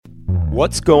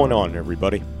What's going on,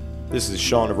 everybody? This is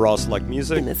Sean of Raw Select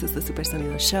Music. And this is the Super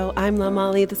Sonido Show. I'm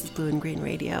Lamali. This is Blue and Green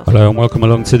Radio. Hello and welcome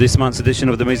along to this month's edition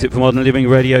of the Music for Modern Living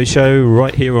radio show,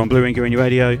 right here on Blue and Green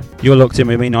Radio. You're locked in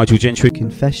with me, Nigel Gentry.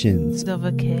 Confessions of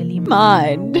a Curly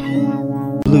Mind.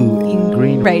 Blue and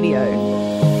Green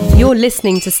Radio. You're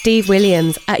listening to Steve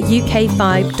Williams at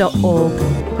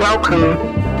uk5.org.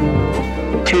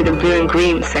 Welcome to the Blue and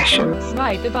Green sessions.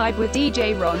 Ride the vibe with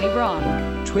DJ Ronnie Ron.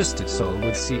 Twisted Soul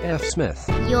with C.F. Smith.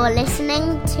 You're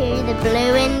listening to the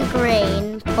Blue and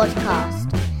Green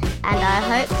podcast, and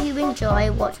I hope you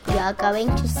enjoy what we are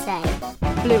going to say.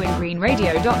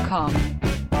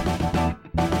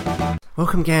 blueandgreenradio.com.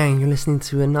 Welcome, gang. You're listening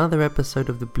to another episode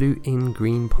of the Blue in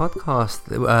Green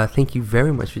podcast. Thank you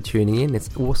very much for tuning in.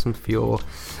 It's awesome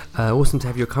awesome to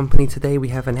have your company today. We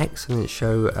have an excellent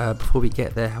show. Before we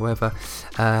get there, however,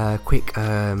 quick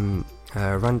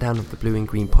rundown of the Blue and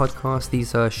Green podcast.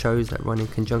 These are shows that run in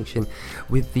conjunction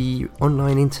with the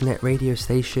online internet radio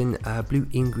station Blue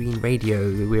in Green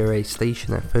Radio. We're a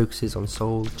station that focuses on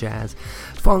soul, jazz,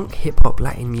 funk, hip-hop,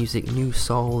 Latin music, new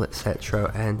soul, etc.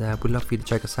 And we'd love for you to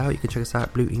check us out. You can check us out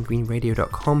at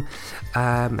blueandgreenradio.com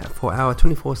for our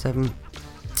 24/7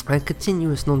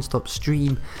 continuous non-stop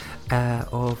stream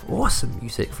of awesome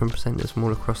music from presenters from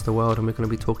all across the world. And we're going to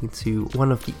be talking to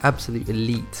one of the absolute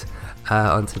elite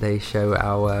on today's show,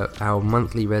 our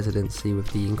monthly residency with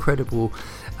the incredible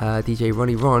DJ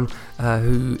Ronnie Ron,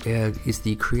 who is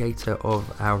the creator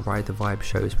of our Ride the Vibe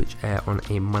shows, which air on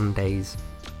a Mondays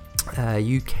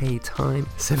UK time,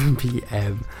 7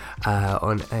 p.m.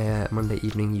 On Monday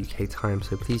evening UK time.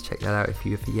 So please check that out if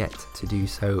you have yet to do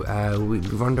so.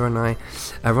 Rhonda and I,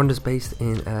 Rhonda's based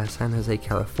in San Jose,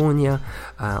 California.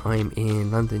 I'm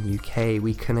in London, UK.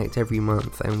 We connect every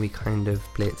month and we kind of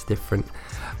blitz different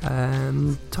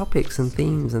topics and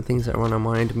themes and things that are on our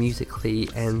mind musically,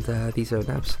 and these are an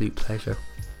absolute pleasure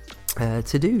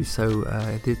to do. So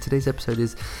today's episode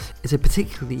is a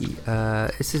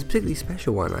particularly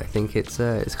special one. I think it's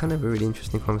kind of a really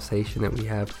interesting conversation that we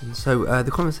have. So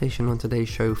the conversation on today's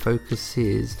show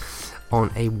focuses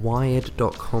on a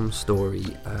Wired.com story.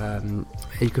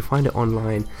 You can find it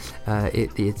online.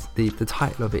 The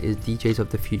title of it is DJs of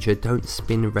the Future Don't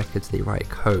Spin Records, They Write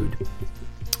Code.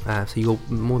 So you're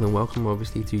more than welcome,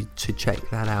 obviously, to check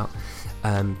that out.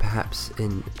 Perhaps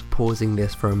in pausing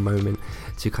this for a moment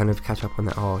to kind of catch up on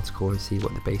that article and see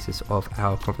what the basis of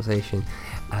our conversation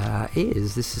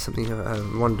is. This is something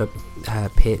Rhonda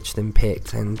pitched and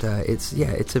picked, and it's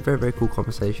a very, very cool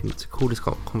conversation. It's a cool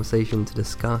conversation to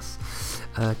discuss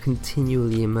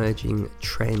continually emerging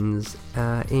trends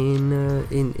in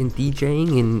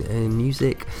DJing, in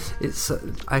music.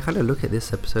 I kind of look at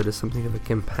this episode as something of a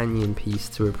companion piece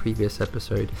to a previous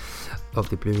episode of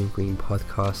the Blue and Green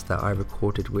podcast that I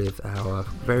recorded with our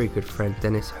very good friend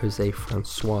Dennis Jose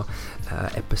Francois,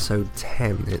 episode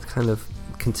 10. It kind of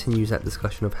continues that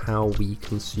discussion of how we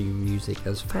consume music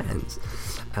as fans,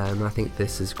 and I think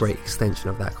this is a great extension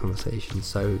of that conversation.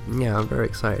 So yeah, I'm very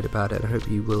excited about it. I hope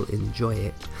you will enjoy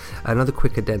it. Another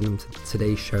quick addendum to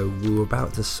today's show: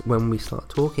 when we start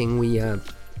talking,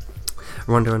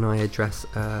 Rhonda and I address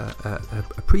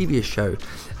a previous show,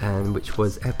 which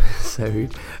was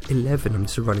episode 11. I'm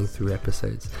just running through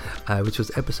episodes, which was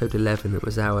episode 11. It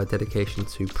was our dedication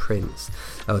to Prince,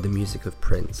 the music of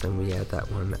Prince, and we had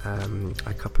that one a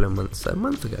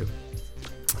month ago.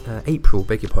 April,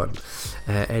 beg your pardon,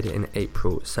 aired it in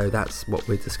April. So that's what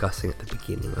we're discussing at the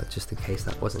beginning, just in case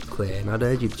that wasn't clear. And I'd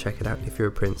urge you to check it out if you're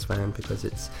a Prince fan, because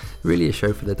it's really a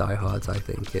show for the diehards. I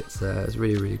think it's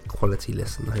really, really quality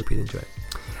listen. I hope you'll enjoy it,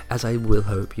 as I will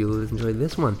hope you'll enjoy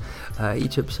this one.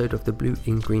 Each episode of the Blue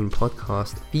in Green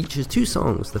podcast features two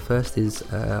songs. The first is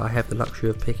I have the luxury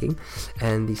of picking,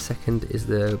 and the second is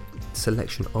the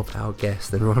selection of our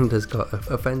guest. And Rhonda's got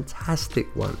a fantastic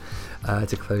one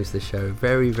to close the show.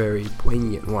 Very, very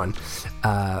poignant one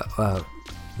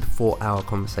for our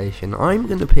conversation. I'm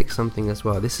going to pick something as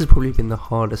well. This has probably been the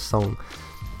hardest song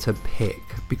to pick,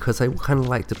 because I kind of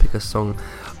like to pick a song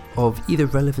of either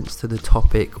relevance to the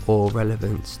topic or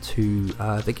relevance to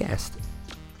the guest.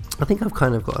 I think I've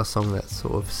kind of got a song that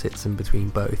sort of sits in between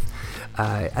both.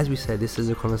 As we said, this is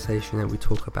a conversation that we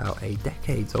talk about a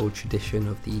decades-old tradition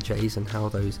of DJs and how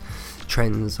those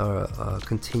trends are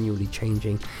continually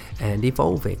changing and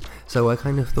evolving. So I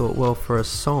kind of thought, well, for a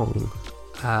song,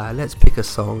 let's pick a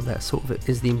song that sort of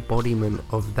is the embodiment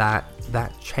of that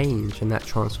change and that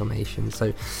transformation.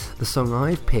 So the song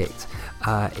I've picked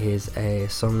is a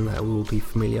song that will be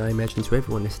familiar, I imagine, to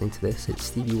everyone listening to this. It's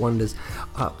Stevie Wonder's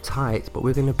Uptight, but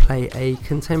we're going to play a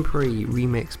contemporary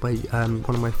remix by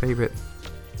one of my favourite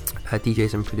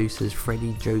DJs and producers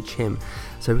Freddie Joe Chim.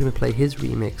 So we're going to play his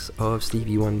remix of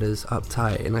Stevie Wonder's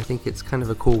Uptight, and I think it's kind of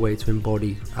a cool way to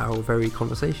embody our very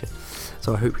conversation.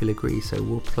 So I hope you'll agree. So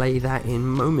we'll play that in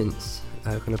moments.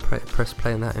 We're going to press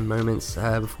play on that in moments.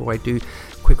 Before I do,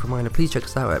 quick reminder, please check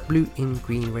us out at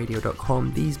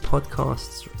blueingreenradio.com. These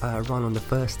podcasts run on the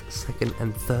 1st, 2nd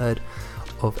and 3rd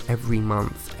of every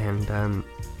month, and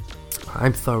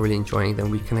I'm thoroughly enjoying them.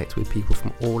 We connect with people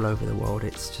from all over the world.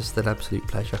 It's just an absolute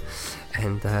pleasure,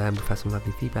 and we've had some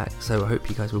lovely feedback, so I hope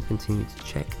you guys will continue to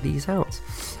check these out.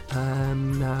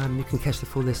 You can catch the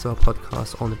full list of our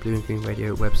podcasts on the Blue and Green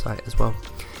Radio website as well.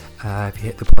 If you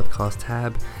hit the podcast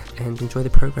tab, and enjoy the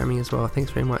programming as well.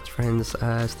 Thanks very much, friends.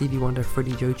 Stevie Wonder,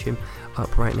 Freddie Joe Chim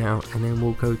up right now, and then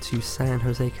we'll go to San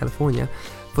Jose, California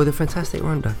for the fantastic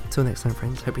Ronda. Till next time,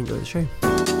 friends, hope you enjoy the show.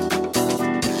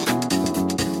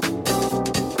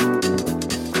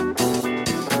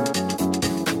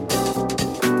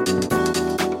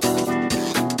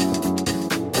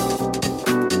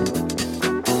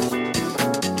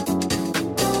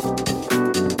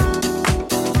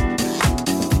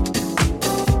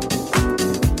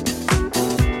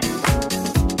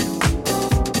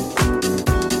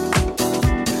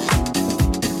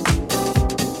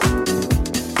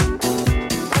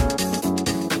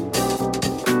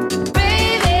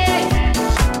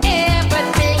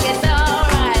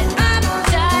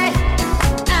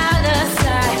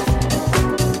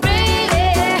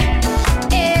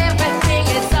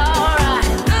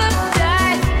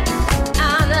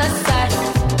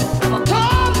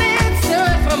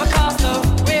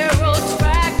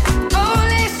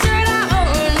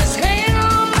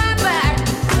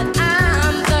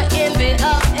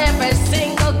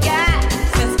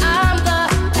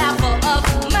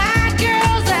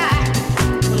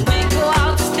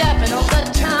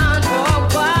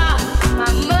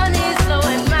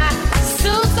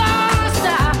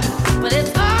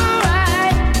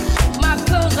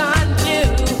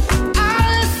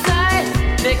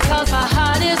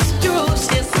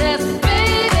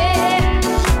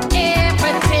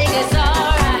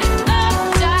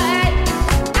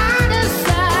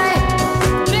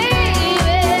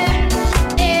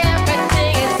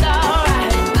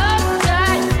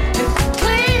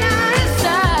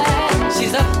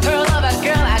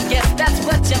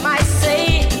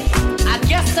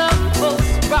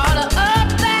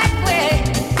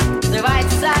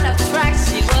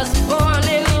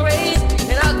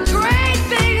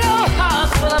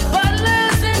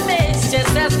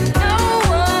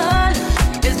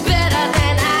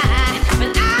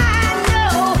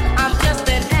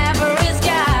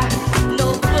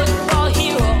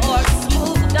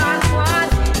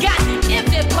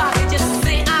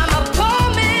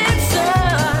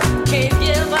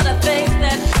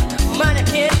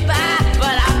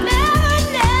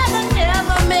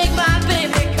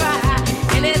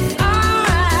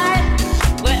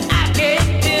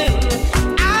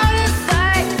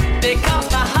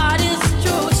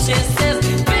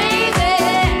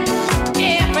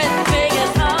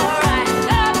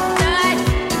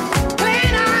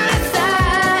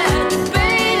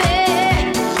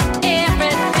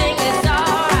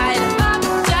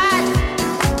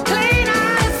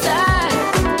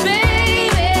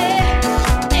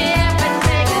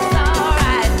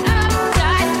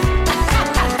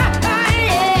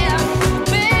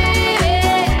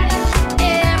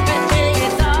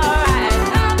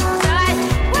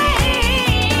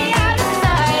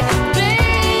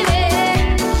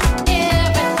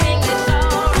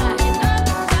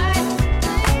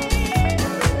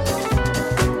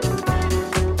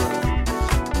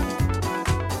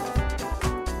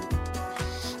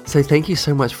 So thank you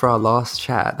so much for our last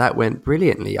chat. That went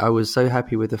brilliantly. I was so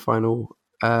happy with the final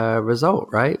result,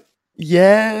 right?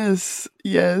 Yes.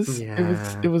 Yeah.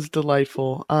 It was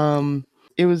delightful.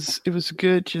 It was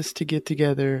good just to get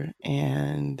together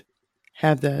and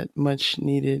have that much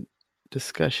needed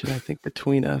discussion, I think,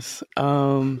 between us,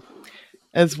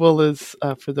 as well as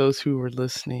for those who were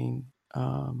listening.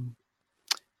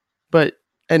 But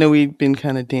I know we've been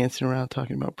kind of dancing around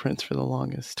talking about Prince for the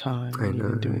longest time. I know,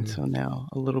 We've been doing so now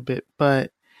a little bit,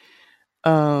 but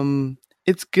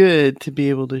it's good to be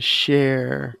able to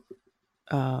share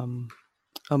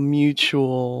a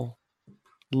mutual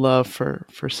love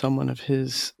for someone of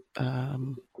his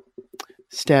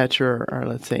stature, or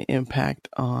let's say impact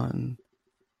on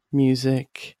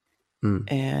music.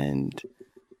 And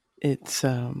it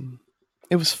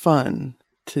was fun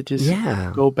to just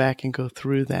go back and go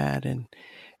through that,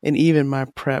 and even my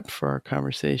prep for our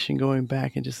conversation, going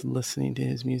back and just listening to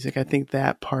his music. I think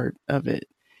that part of it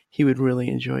he would really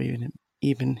enjoy,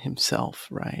 even himself,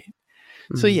 right?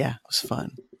 So yeah, it was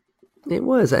fun. It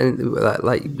was, and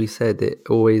like we said, it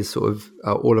always sort of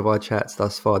all of our chats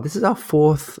thus far. This is our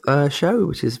fourth show,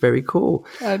 which is very cool.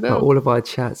 I know. All of our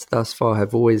chats thus far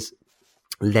have always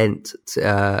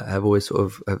have always sort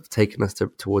of have taken us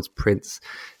towards Prince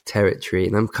territory,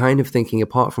 and I'm kind of thinking,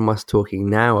 apart from us talking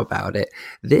now about it,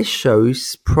 this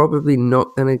show's probably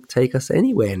not going to take us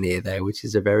anywhere near there, which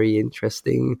is a very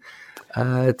interesting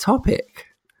topic.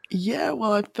 Yeah,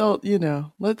 well, I felt,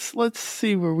 let's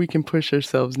see where we can push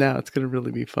ourselves now. It's going to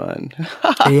really be fun.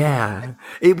 Yeah.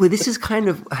 Well, this is kind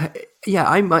of,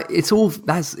 it's all,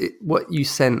 that's what you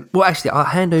sent. Well, actually, I'll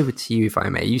hand over to you, if I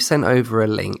may. You sent over a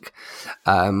link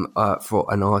for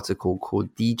an article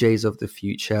called DJs of the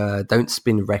Future Don't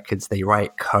Spin Records, They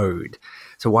Write Code.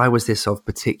 So why was this of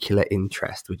particular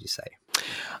interest, would you say?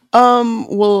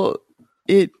 Well,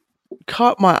 it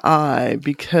caught my eye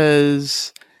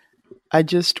because I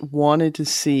just wanted to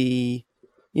see,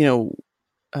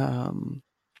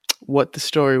 what the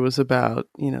story was about.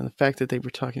 The fact that they were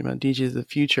talking about DJs of the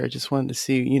future. I just wanted to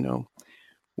see,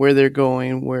 where they're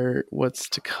going, what's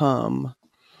to come,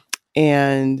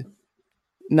 and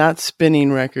not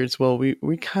spinning records. Well,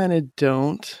 we kind of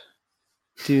don't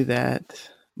do that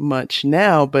much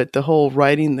now, but the whole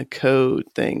writing the code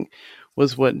thing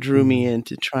was what drew me in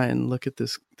to try and look at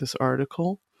this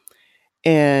article.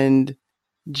 And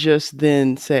just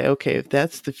then say, okay, if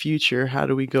that's the future, how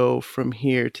do we go from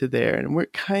here to there? And we're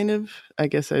kind of, I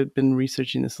guess I've been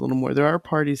researching this a little more. There are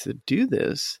parties that do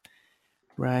this,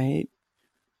 right?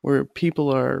 Where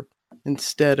people are,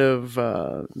 instead of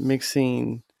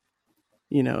mixing,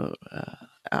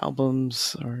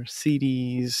 albums or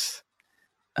CDs,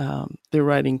 they're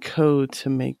writing code to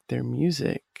make their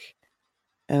music.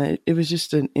 And it was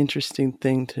just an interesting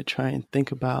thing to try and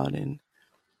think about, and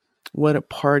what a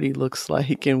party looks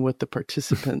like and what the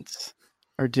participants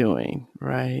are doing,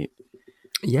 right?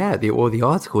 Yeah, the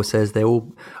article says they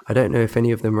all, I don't know if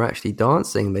any of them are actually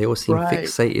dancing. They all seem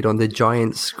fixated on the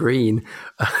giant screen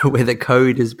where the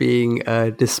code is being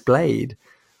displayed,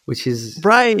 which is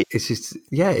right. It's just,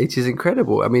 it is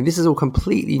incredible. I mean, this is all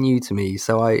completely new to me.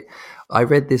 So I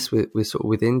read this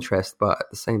with interest, but at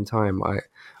the same time,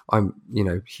 I'm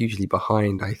hugely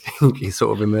behind, I think, in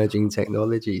sort of emerging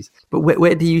technologies. But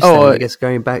where do you stand? I guess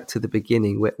going back to the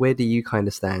beginning, where do you kind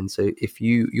of stand? So if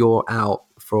you're out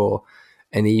for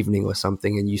an evening or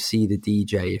something and you see the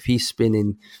DJ, if he's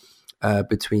spinning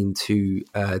between two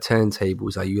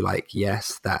turntables, are you like,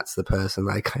 yes, that's the person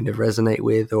I kind of resonate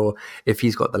with? Or if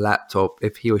he's got the laptop,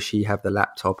 if he or she have the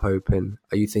laptop open,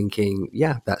 are you thinking,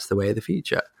 yeah, that's the way of the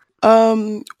future?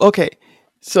 Okay.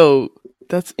 So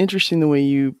that's interesting the way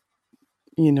you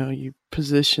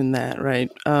position that,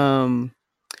 right?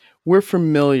 We're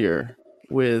familiar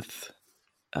with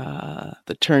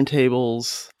the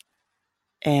turntables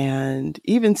and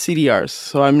even CDRs.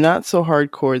 So I'm not so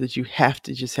hardcore that you have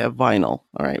to just have vinyl.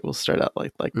 All right, we'll start out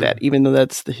like that, even though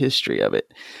that's the history of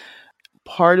it.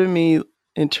 Part of me,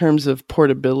 in terms of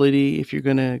portability, if you're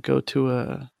going to go to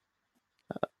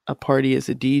a party as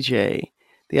a DJ,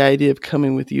 the idea of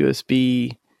coming with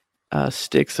USB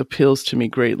sticks appeals to me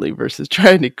greatly versus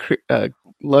trying to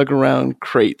lug around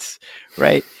crates,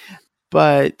 right?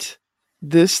 But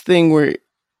this thing where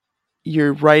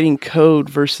you're writing code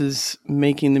versus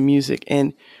making the music,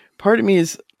 and part of me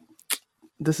is,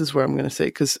 this is where I'm going to say,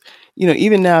 because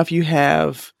even now, if you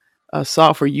have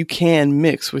software, you can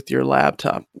mix with your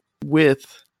laptop with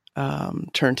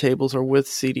turntables or with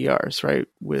CDRs, right?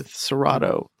 With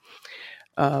Serato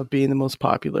being the most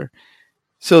popular.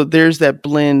 So there's that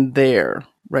blend there,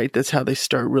 right? That's how they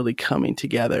start really coming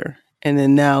together. And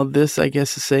then now this, I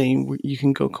guess, is saying you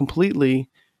can go completely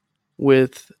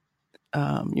with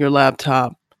your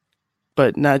laptop,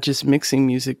 but not just mixing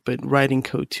music, but writing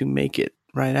code to make it,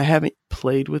 right? I haven't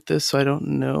played with this, so I don't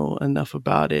know enough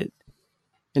about it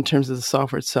in terms of the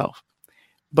software itself.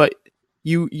 But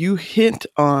you hint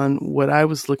on what I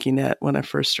was looking at when I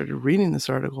first started reading this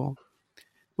article,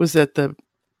 was that the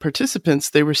participants,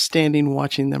 they were standing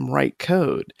watching them write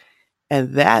code.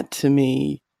 And that to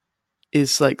me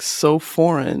is like so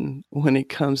foreign when it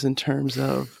comes in terms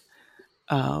of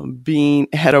being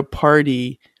at a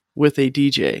party with a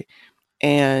DJ.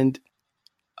 And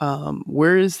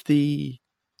where is I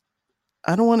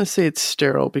don't want to say it's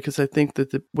sterile, because I think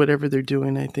that whatever they're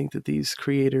doing, I think that these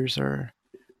creators are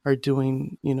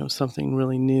doing, something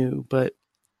really new. But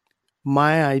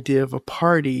my idea of a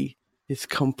party is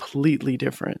completely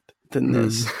different than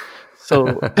this.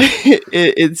 So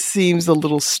it seems a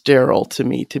little sterile to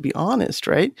me, to be honest,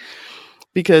 right?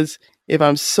 Because if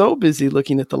I'm so busy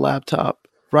looking at the laptop,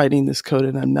 writing this code,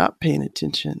 and I'm not paying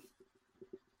attention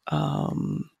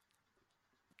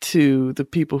to the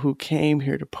people who came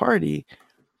here to party,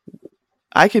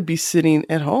 I could be sitting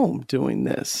at home doing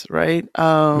this, right?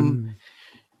 That's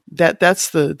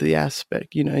the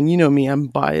aspect, and you know me, I'm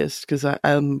biased because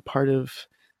I'm part of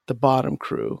the bottom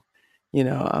crew.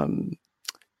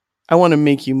 I want to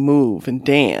make you move and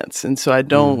dance, and so I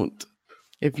don't.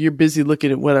 If you're busy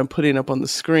looking at what I'm putting up on the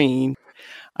screen,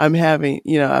 I'm having,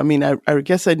 I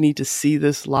guess I need to see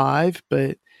this live,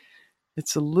 but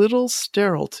it's a little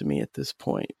sterile to me at this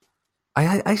point.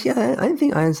 I don't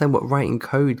think I understand what writing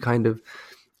code kind of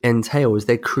entails.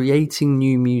 They're creating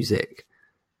new music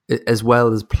as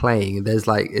well as playing. There's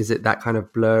is it that kind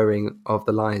of blurring of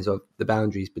the lines of the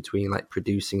boundaries between like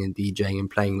producing and DJing and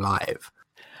playing live?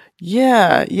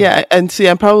 Yeah. And see,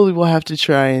 I probably will have to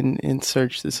try and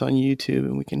search this on YouTube,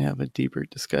 and we can have a deeper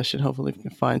discussion. Hopefully we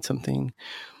can find something.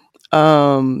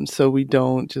 So we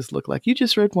don't just look like you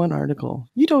just read one article.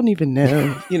 You don't even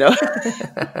know,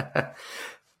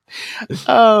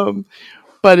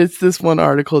 but it's this one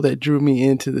article that drew me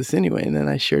into this anyway. And then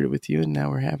I shared it with you, and now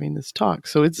we're having this talk.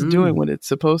 So it's doing what it's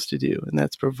supposed to do, and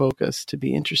that's provoke us to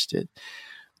be interested.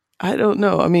 I don't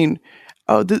know. I mean,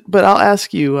 but I'll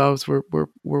ask you, as we're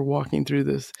walking through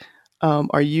this,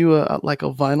 are you like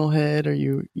a vinyl head? Are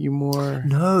you more?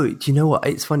 No, do you know what?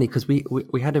 It's funny because we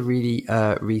had a really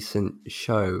recent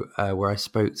show where I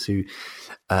spoke to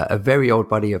a very old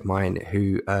buddy of mine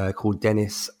who called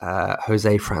Dennis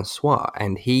Jose Francois,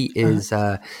 and he is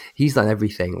he's done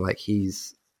everything. Like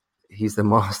he's the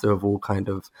master of all kind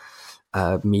of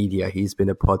media. He's been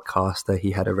a podcaster.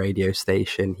 He had a radio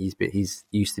station. He's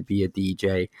used to be a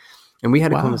DJ, and we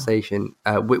had a conversation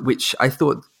which I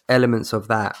thought elements of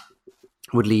that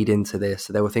would lead into this.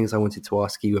 So there were things I wanted to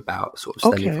ask you about, sort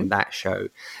of stemming from that show.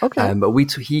 Okay. But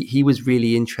he was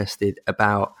really interested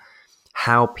about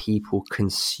how people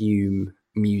consume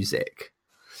music.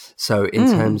 So in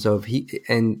terms of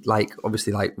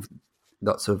obviously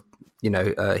lots of,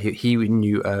 he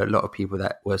knew a lot of people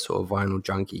that were sort of vinyl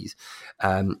junkies.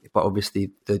 But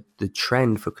obviously the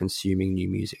trend for consuming new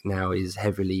music now is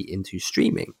heavily into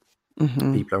streaming.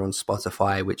 Mm-hmm. People are on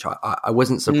Spotify, which I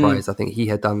wasn't surprised. I think he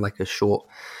had done like a short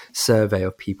survey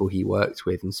of people he worked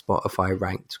with, and Spotify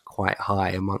ranked quite high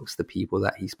amongst the people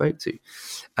that he spoke to.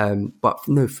 But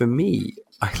no, for me,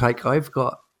 I've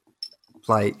got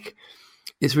like,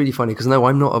 it's really funny because no,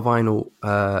 I'm not a vinyl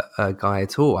guy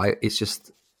at all. It's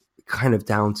just kind of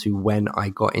down to when I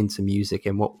got into music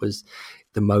and what was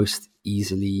the most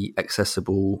easily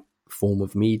accessible form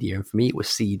of media, and for me it was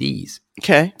CDs.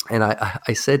 Okay. And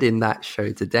I said in that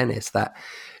show to Dennis that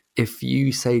if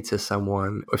you say to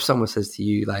someone, or if someone says to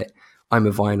you like, I'm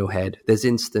a vinyl head, there's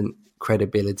instant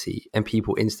credibility and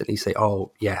people instantly say,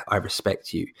 oh yeah, I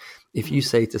respect you. If you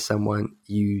say to someone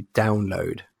you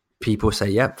download, people say,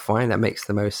 yep, fine, that makes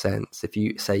the most sense. If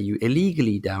you say you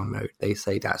illegally download, they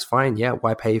say that's fine, yeah,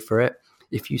 why pay for it?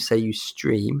 If you say you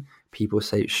stream, people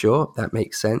say, sure, that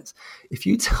makes sense. If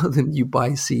you tell them you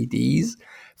buy CDs,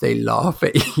 they laugh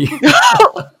at you.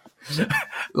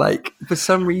 Like, for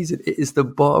some reason, it is the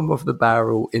bottom of the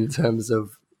barrel in terms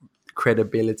of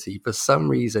credibility. For some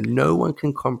reason, no one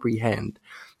can comprehend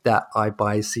that I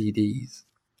buy CDs.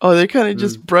 Oh, they're kind of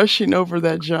just brushing over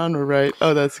that genre, right?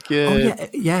 Oh, that's good. Oh,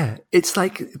 yeah. It's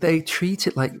like they treat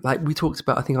it like we talked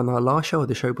about, I think, on our last show or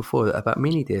the show before about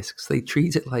mini discs. They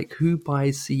treat it like, who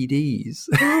buys CDs?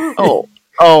 Oh,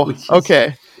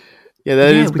 okay. Yeah,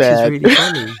 that is bad. Which is really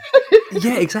funny.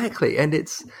 Yeah, exactly. And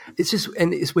it's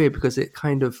weird because it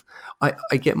kind of,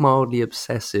 I get mildly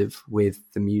obsessive with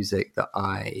the music that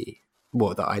I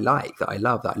love, that I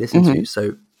love, that I listen to.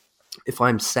 So if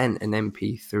I'm sent a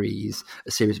series of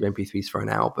MP3s for an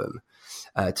album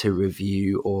to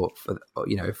review or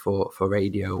for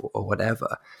radio or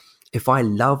whatever, if I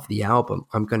love the album,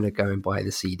 I'm going to go and buy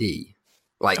the CD.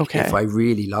 If I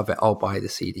really love it, I'll buy the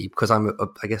CD because I'm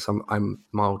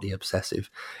mildly obsessive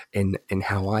in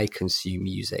how I consume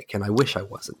music, and I wish I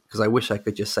wasn't, because I wish I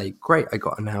could just say, great, I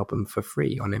got an album for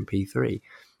free on MP3.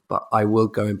 But I will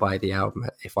go and buy the album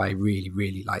if I really,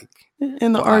 really like.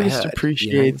 And the artist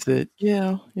appreciates it.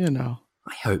 Yeah, I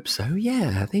hope so.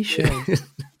 Yeah, they should.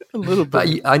 A little bit. But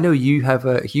I know you have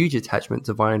a huge attachment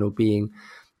to vinyl being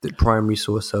the primary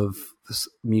source of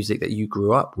music that you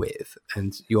grew up with,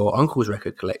 and your uncle's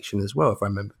record collection as well, if I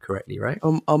remember correctly, right?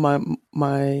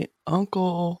 My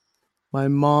uncle, my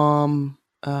mom,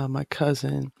 my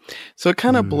cousin. So it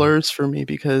kind of blurs for me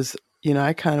because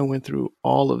I kind of went through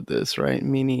all of this, right?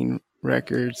 Meaning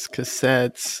records,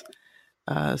 cassettes,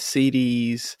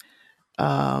 CDs,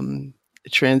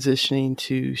 transitioning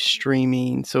to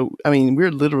streaming. So,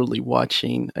 we're literally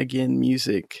watching, again,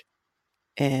 music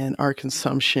and our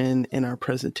consumption and our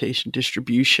presentation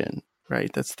distribution,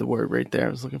 right? That's the word right there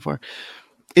I was looking for.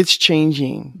 It's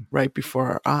changing right before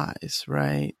our eyes,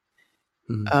 right?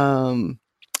 Mm.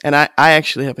 And I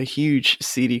actually have a huge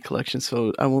CD collection,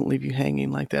 so I won't leave you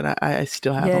hanging like that. I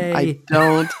still have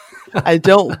them. I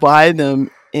don't buy them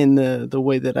in the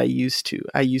way that I used to.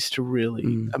 I used to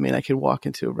really, I mean, I could walk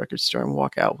into a record store and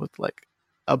walk out with like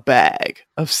a bag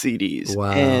of CDs.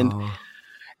 Wow.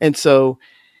 And so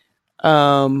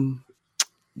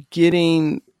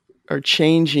getting or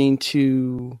changing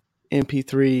to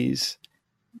MP3s,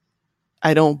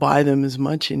 I don't buy them as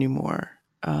much anymore.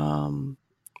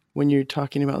 When you're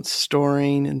talking about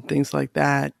storing and things like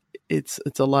that, it's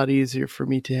a lot easier for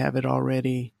me to have it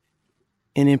already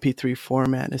in MP3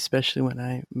 format, especially when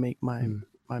I make my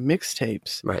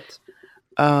mixtapes. Right.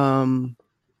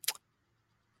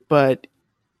 But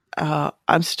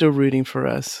I'm still rooting for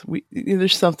us.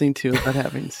 There's something to about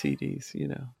having CDs, you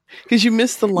know, because you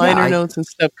miss the liner notes and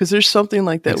stuff. Because there's something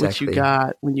like that which you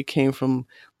got when you came from,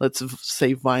 let's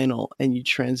say, vinyl and you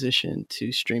transition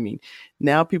to streaming.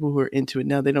 Now people who are into it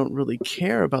now, they don't really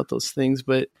care about those things.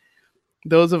 But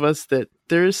those of us that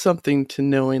there is something to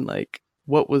knowing like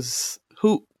what was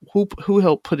who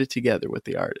helped put it together with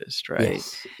the artist, right?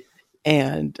 Yes.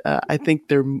 And I think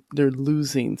they're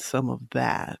losing some of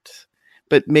that.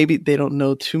 But maybe they don't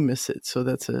know to miss it, so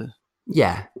that's a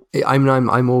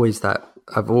I'm always that.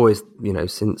 I've always, you know,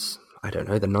 since I don't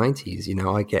know the 90s, you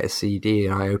know, I get a CD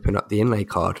and I open up the inlay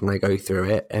card and I go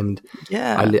through it, and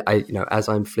I you know, as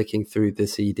I'm flicking through the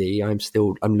CD, I'm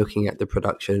looking at the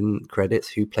production credits,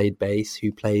 who played bass,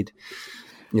 who played,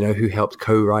 you know, who helped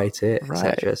co-write it,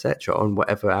 etc., on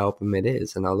whatever album it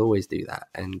is, and I'll always do that.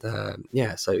 And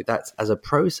so that's, as a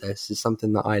process, is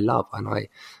something that I love, and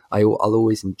I'll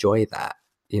always enjoy that.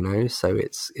 You know, so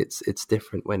it's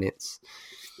different when it's,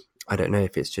 I don't know,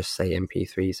 if it's just say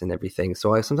MP3s and everything.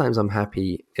 So sometimes I'm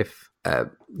happy if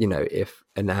you know, if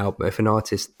an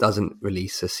artist doesn't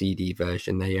release a CD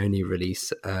version, they only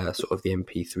release sort of the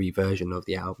MP3 version of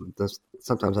the album.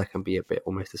 Sometimes I can be a bit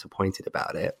almost disappointed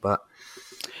about it, but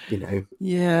you know.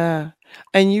 Yeah,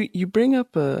 and you bring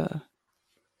up a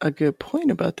good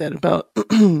point about that, about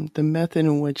the method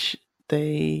in which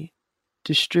they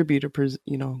distribute or,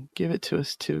 you know, give it to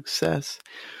us to access,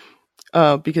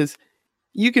 because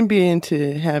you can be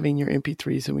into having your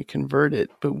MP3s and we convert it,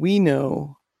 but we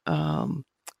know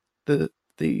the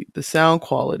sound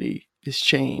quality is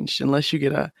changed unless you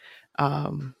get a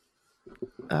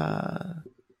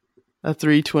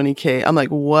 320K. I'm like,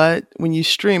 what? When you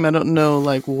stream, I don't know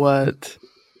like what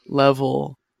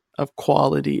level of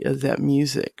quality is that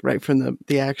music, right? From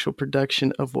the actual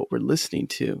production of what we're listening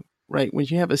to. Right. When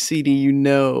you have a CD, you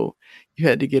know, you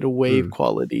had to get a wave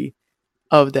quality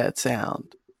of that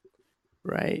sound.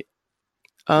 Right.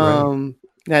 And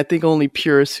I think only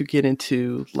purists who get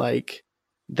into like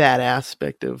that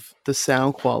aspect of the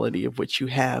sound quality of what you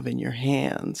have in your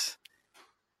hands.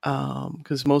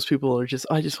 Because most people are just,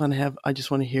 I just want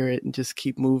to hear it and just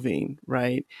keep moving.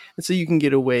 Right. And so you can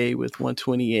get away with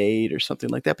 128 or something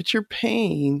like that, but you're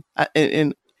paying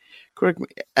and correct me.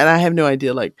 And I have no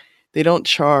idea, like, they don't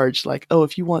charge like, oh,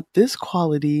 if you want this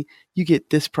quality, you get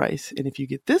this price. And if you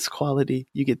get this quality,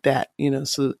 you get that, you know,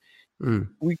 so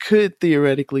we could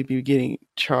theoretically be getting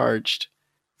charged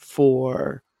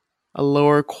for a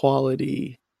lower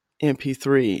quality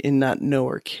MP3 and not know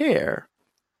or care.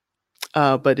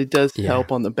 But it does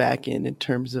help on the back end in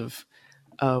terms of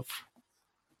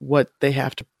what they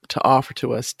have to offer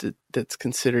to us that's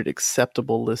considered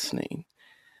acceptable listening.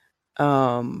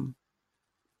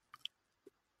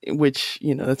 Which,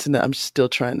 you know, I'm still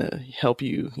trying to help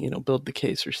you, you know, build the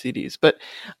case for CDs. But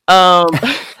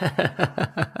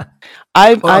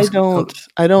I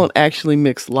don't actually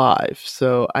mix live,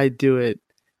 so I do it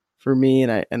for me,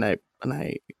 and I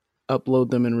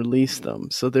upload them and release them,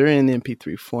 so they're in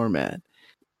MP3 format.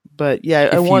 But yeah,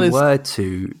 if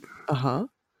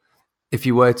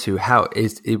you were to, how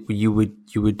is it? You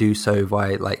would do so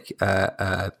via like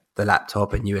the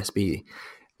laptop and USB.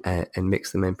 And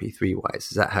mix them MP3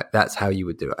 wise. Is that's how you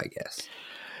would do it, I guess?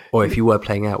 Or if you were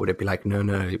playing out, would it be like, no,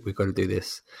 we've got to do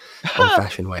this old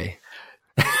fashioned way?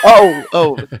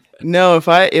 oh no! If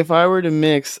I were to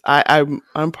mix,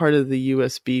 I'm part of the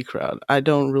USB crowd. I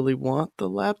don't really want the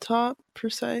laptop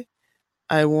per se.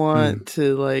 I want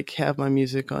to like have my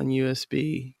music on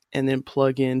USB and then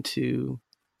plug into,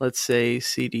 let's say,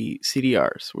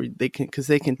 CDRs where they can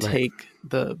take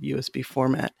the USB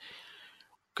format.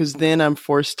 Because then I'm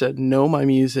forced to know my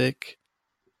music,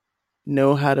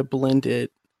 know how to blend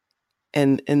it,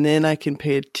 and then I can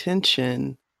pay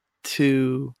attention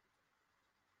to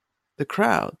the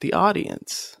crowd, the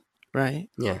audience, right?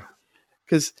 Yeah.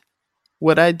 Because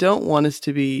what I don't want is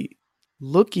to be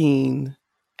looking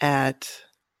at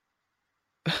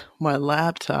my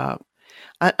laptop,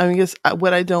 I guess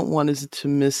what I don't want is to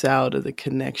miss out of the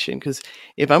connection, because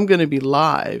if I'm going to be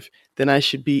live, then I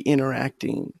should be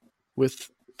interacting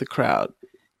with the crowd.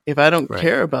 If I don't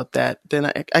care about that,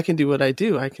 then I can do what I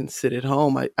do. I can sit at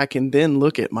home. I can then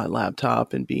look at my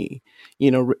laptop and be,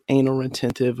 anal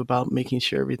retentive about making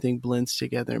sure everything blends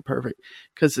together and perfect,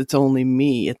 because it's only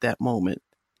me at that moment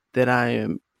that I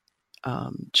am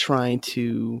trying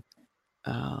to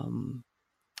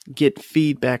get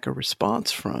feedback or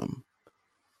response from,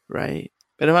 right?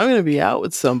 But if I'm going to be out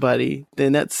with somebody,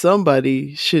 then that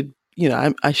somebody should,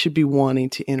 I should be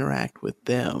wanting to interact with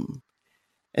them.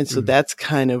 And so that's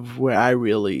kind of where I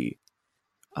really,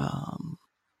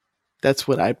 that's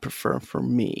what I prefer for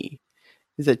me,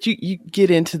 is that you get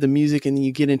into the music and then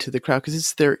you get into the crowd, because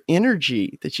it's their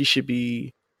energy that you should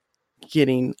be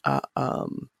getting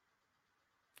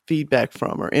feedback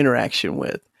from or interaction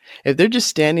with. If they're just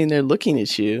standing there looking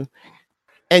at you,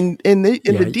 and the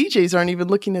DJs aren't even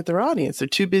looking at their audience, they're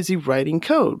too busy writing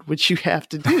code, which you have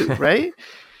to do, right?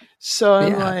 So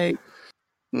I'm like,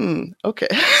 okay.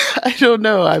 I don't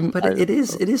know. It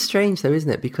is strange though, isn't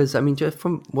it? Because I mean, just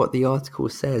from what the article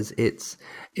says, it's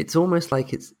almost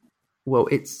like it's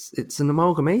an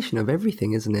amalgamation of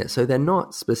everything, isn't it? So they're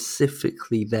not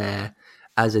specifically there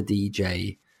as a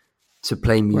DJ to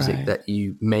play music that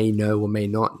you may know or may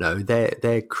not know.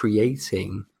 They're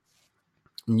creating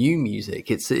new music.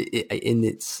 It's in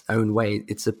its own way.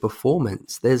 It's a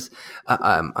performance. There's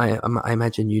I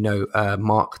imagine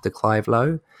Mark de Clive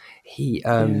Lowe. He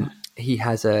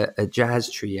has a jazz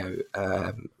trio,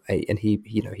 and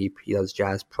he does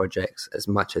jazz projects as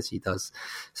much as he does,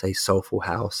 say, soulful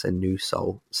house and new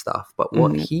soul stuff. But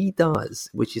what he does,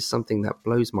 which is something that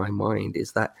blows my mind,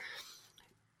 is that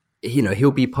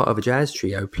he'll be part of a jazz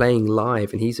trio playing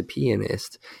live, and he's a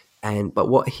pianist. But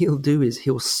what he'll do is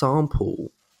he'll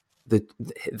sample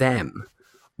them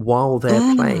while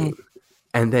they're playing,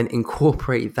 and then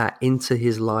incorporate that into the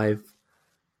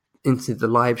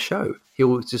live show.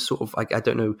 He'll just sort of, like, I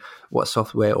don't know what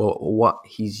software or what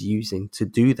he's using to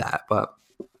do that, but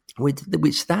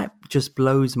which that just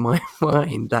blows my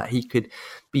mind, that he could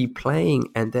be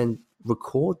playing and then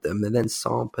record them and then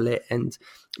sample it and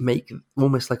make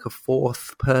almost like a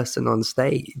fourth person on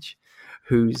stage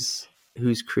who's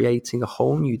creating a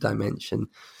whole new dimension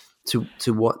to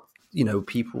what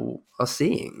people are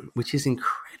seeing, which is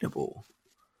incredible.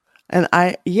 And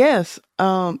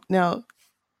now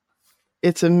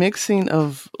it's a mixing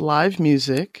of live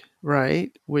music,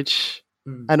 right? Which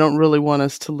I don't really want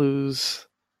us to lose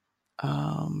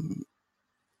a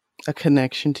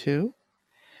connection to.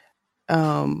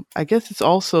 I guess it's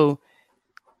also,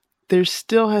 there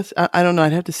still has, I don't know,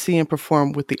 I'd have to see him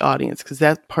perform with the audience, because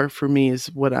that part for me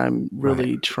is what I'm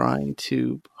really trying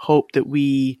to hope that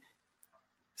we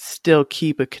still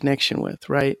keep a connection with,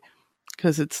 right?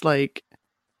 Because it's like,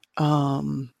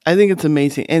 I think it's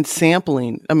amazing. And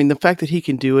sampling, I mean, the fact that he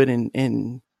can do it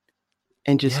and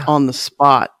just on the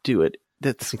spot do it,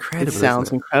 that's incredible. It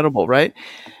sounds incredible, right?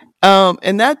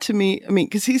 And that to me, I mean,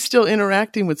 because he's still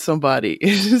interacting with somebody.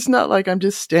 It's not like I'm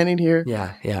just standing here.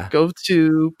 Yeah. Go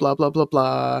to blah, blah, blah,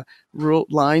 blah,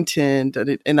 line 10.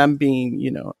 And I'm being,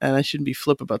 and I shouldn't be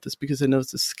flip about this, because I know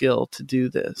it's a skill to do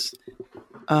this.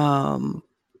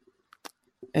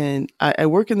 And I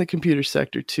work in the computer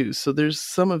sector too. So there's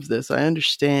some of this. I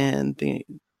understand the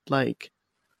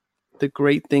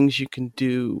great things you can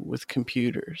do with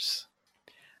computers.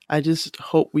 I just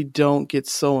hope we don't get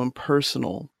so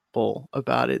impersonal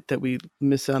about it that we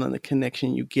miss out on the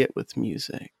connection you get with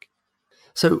music.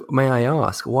 So may I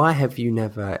ask, why have you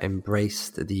never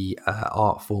embraced the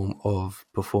art form of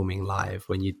performing live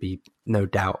when you'd be no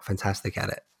doubt fantastic at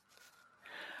it?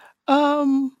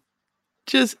 I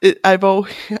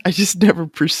just never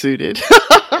pursued it.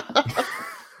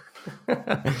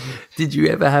 Did you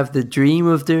ever have the dream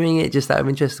of doing it, just out of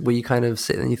interest, where you kind of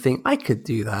sit and you think, I could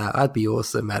do that, I'd be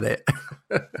awesome at it?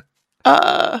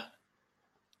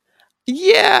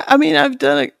 Yeah, I mean, I've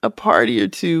done a party or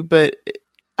two, but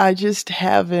I just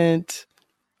haven't,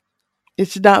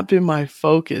 it's not been my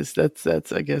focus. That's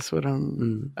I guess what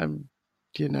I'm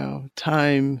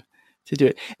time to do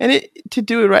it. And to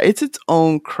do it right, it's its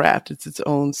own craft, it's its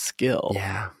own skill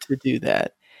to do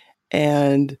that.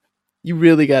 And you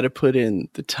really got to put in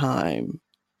the time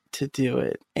to do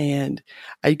it. And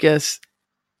I guess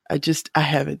I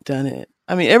haven't done it.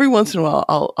 I mean, every once in a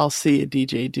while I'll see a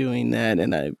DJ doing that,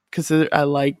 and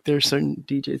there's certain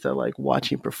DJs I like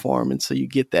watching perform, and so you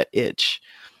get that itch.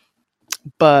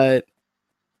 But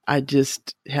I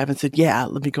just haven't said, yeah,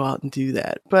 let me go out and do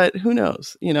that. But who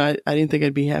knows? You know, I didn't think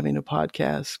I'd be having a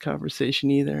podcast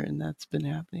conversation either, and that's been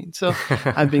happening. So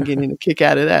I've been getting a kick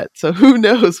out of that. So who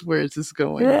knows where is this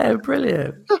going? Yeah,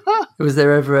 brilliant. Was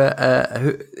there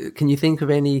ever can you think of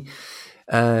any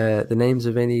the names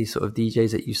of any sort of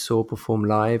DJs that you saw perform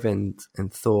live and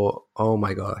thought, oh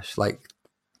my gosh, like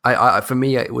I for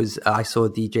me it was I saw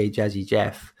DJ Jazzy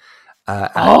Jeff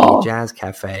at the Jazz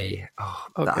Cafe. Oh,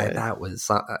 okay. that was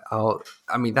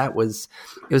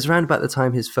it was around about the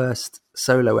time his first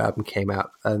solo album came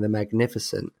out, The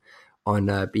Magnificent, on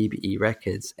BBE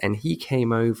Records, and he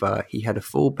came over. He had a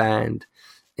full band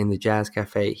in the Jazz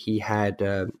Cafe. He had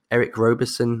Eric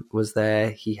Roberson was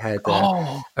there. He had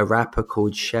a rapper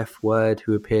called Chef Word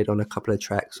who appeared on a couple of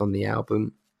tracks on the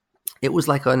album. It was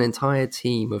like an entire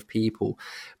team of people,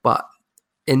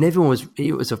 and everyone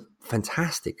it was a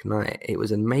fantastic night. It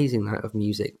was an amazing night of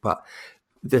music, but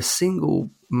the single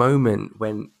moment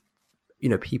when, you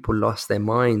know, people lost their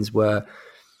minds were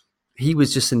he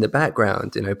was just in the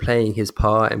background, you know, playing his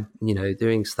part and, you know,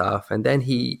 doing stuff. And then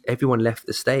everyone left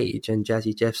the stage and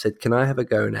Jazzy Jeff said, "Can I have a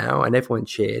go now?" And everyone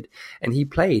cheered and he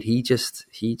played. He just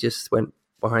went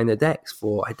behind the decks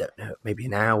for, I don't know, maybe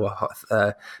an hour,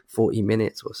 40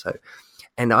 minutes or so.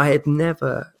 And I had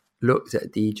never looked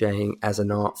at DJing as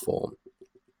an art form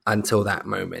until that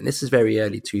moment. This is very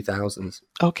early 2000s.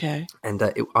 Okay. And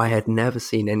I had never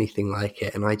seen anything like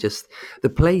it. And the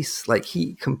place, like,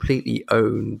 he completely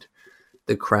owned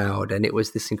the crowd. And it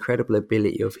was this incredible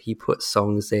ability of, he put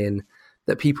songs in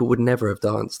that people would never have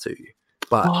danced to,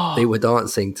 but they were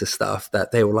dancing to stuff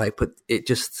that they were like, but it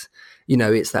just, you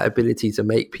know, it's that ability to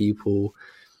make people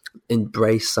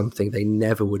embrace something they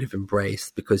never would have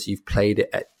embraced because you've played it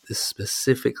at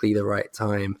specifically the right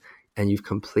time and you've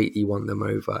completely won them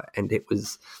over. And it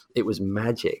was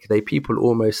magic. People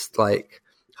almost like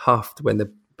huffed when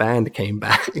the band came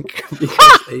back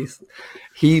because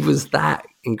he was that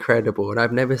incredible, and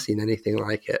I've never seen anything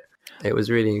like it. It was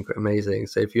really amazing.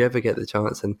 So if you ever get the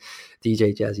chance, and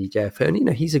DJ Jazzy Jeff, and you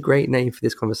know, he's a great name for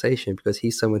this conversation because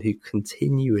he's someone who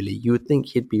continually, you would think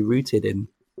he'd be rooted in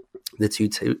the two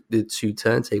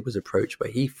turntables approach,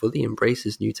 but he fully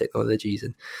embraces new technologies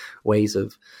and ways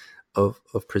of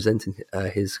presenting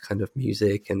his kind of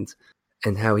music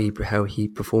and how he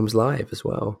performs live as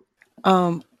well.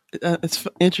 It's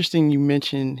interesting you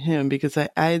mentioned him because I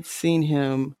had seen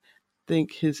him. I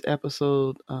think his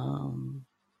episode,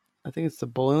 I think it's the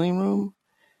Boiling Room,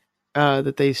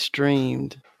 that they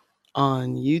streamed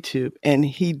on YouTube, and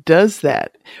he does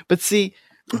that. But see,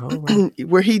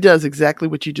 where he does exactly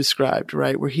what you described,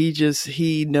 right? Where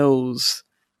he knows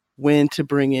when to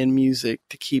bring in music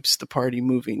to keeps the party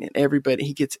moving, and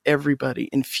he gets everybody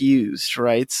infused,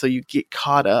 right? So you get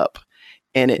caught up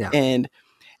in it,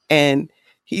 and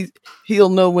he'll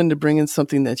know when to bring in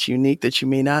something that's unique that you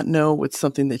may not know with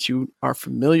something that you are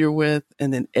familiar with,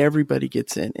 and then everybody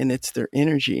gets in, and it's their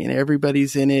energy, and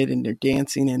everybody's in it, and they're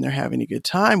dancing, and they're having a good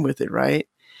time with it, right?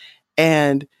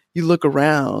 And you look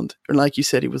around, and like you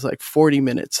said, it was like 40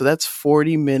 minutes. So that's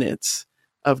 40 minutes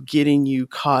of getting you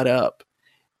caught up.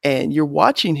 And you're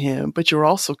watching him, but you're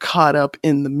also caught up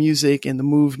in the music and the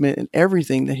movement and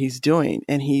everything that he's doing.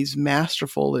 And he's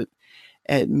masterful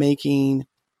at making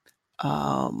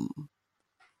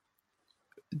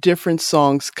different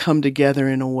songs come together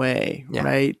in a way,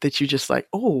 right? That you just like,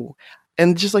 oh,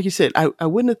 and just like you said, I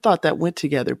wouldn't have thought that went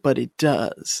together, but it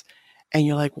does. And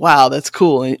you're like, wow, that's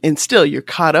cool. And still you're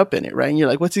caught up in it, right? And you're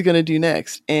like, what's he going to do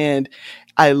next? And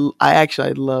I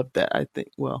love that. I think,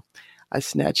 well, I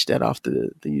snatched that off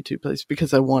the YouTube place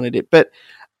because I wanted it. But,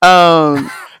 and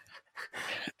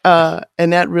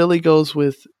that really goes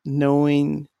with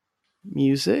knowing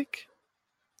music,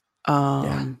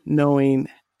 knowing,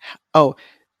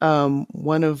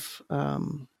 one of,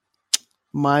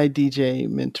 my DJ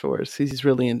mentors, he's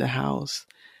really into house.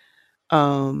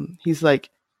 He's like,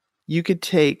 you could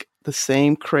take the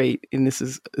same crate, and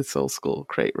it's old school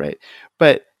crate, right?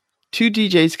 But two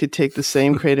DJs could take the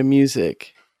same crate of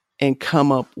music and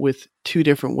come up with two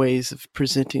different ways of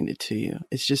presenting it to you.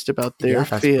 It's just about their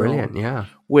feel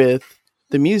with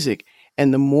the music.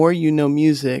 And the more you know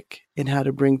music and how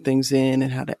to bring things in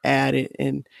and how to add it,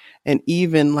 and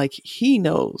even like he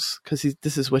knows, because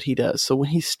this is what he does. So when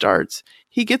he starts,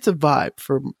 he gets a vibe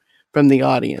from the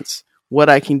audience, what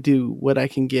I can do, what I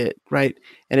can get, right?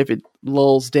 And if it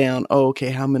lulls down,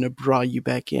 okay, I'm going to draw you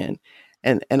back in.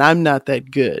 And I'm not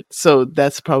that good. So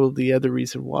that's probably the other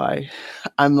reason why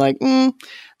I'm like,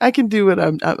 I can do it.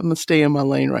 I'm going to stay in my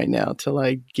lane right now till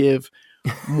I give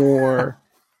more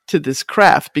to this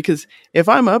craft. Because if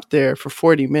I'm up there for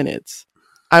 40 minutes,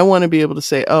 I want to be able to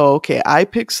say, oh, okay, I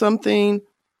picked something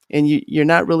and you're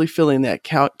not really feeling that.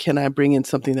 Can I bring in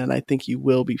something that I think you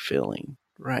will be feeling,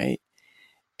 right?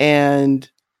 And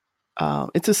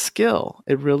it's a skill.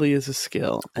 It really is a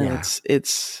skill, and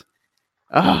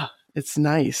it's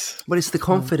nice. But it's the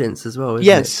confidence as well,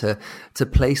 isn't it? To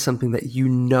play something that you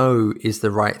know is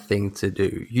the right thing to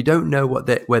do. You don't know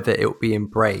whether it will be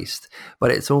embraced,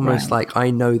 but it's almost like,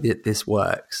 I know that this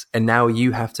works, and now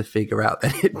you have to figure out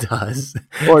that it does,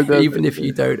 or even if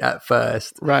you don't at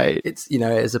first. Right. It's,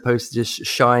 as opposed to just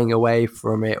shying away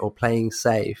from it or playing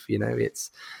safe.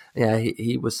 It's. Yeah,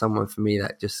 he was someone for me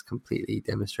that just completely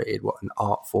demonstrated what an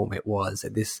art form it was.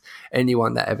 And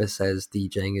anyone that ever says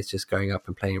DJing is just going up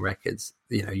and playing records,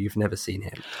 you've never seen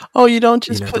him. Oh, you don't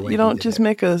just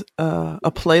make a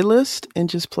playlist and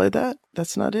just play that?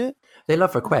 That's not it? They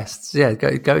love requests. Yeah,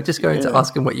 go into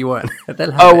ask them what you want.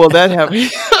 Well, that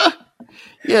happens.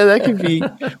 Yeah, that could be.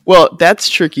 Well, that's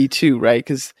tricky too, right?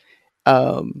 Because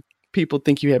people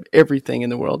think you have everything in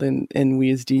the world, and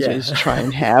we as DJs try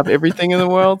and have everything in the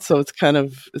world. So it's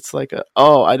like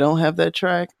I don't have that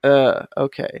track.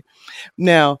 Okay.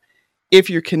 Now, if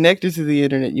you're connected to the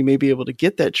internet, you may be able to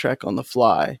get that track on the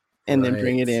fly and then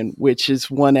bring it in, which is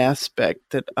one aspect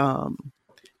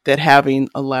that having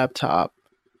a laptop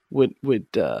would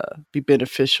be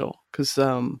beneficial, because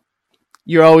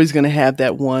you're always going to have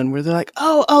that one where they're like,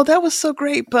 oh, that was so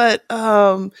great, but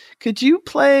could you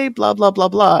play blah, blah, blah,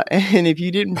 blah? And if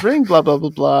you didn't bring blah, blah, blah,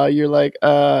 blah, you're like,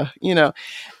 and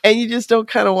you just don't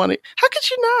kind of want to, how could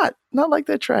you not like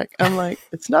that track? I'm like,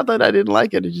 it's not that I didn't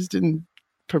like it. It just didn't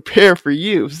prepare for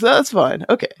you. So that's fine.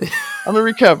 Okay. I'm going to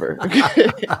recover. Okay.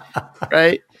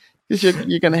 Right? Because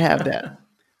you're going to have that.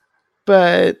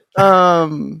 But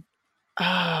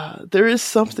there is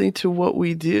something to what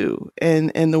we do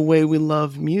and the way we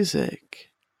love music,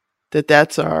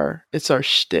 it's our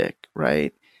shtick,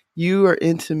 right? You are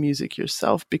into music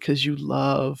yourself because you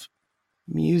love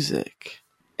music,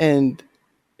 and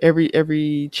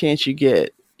every chance you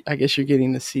get, I guess you're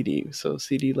getting the CD. So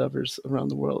CD lovers around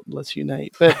the world, let's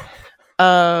unite. But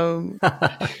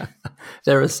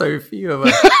there are so few of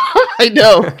us. I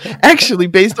know. Actually,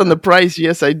 based on the price,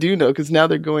 yes, I do know, because now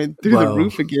they're going through the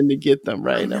roof again to get them,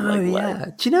 right?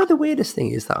 Do you know the weirdest thing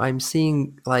is that I'm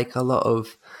seeing like a lot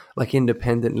of like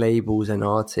independent labels and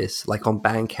artists, like on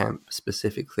Bandcamp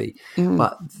specifically,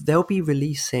 but they'll be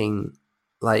releasing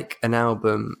like an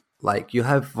album. Like you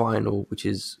have vinyl, which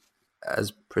is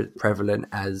as prevalent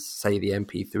as, say, the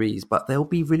MP3s, but they'll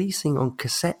be releasing on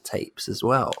cassette tapes as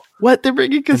well. What? They're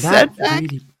bringing cassette back?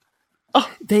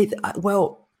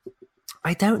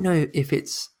 I don't know if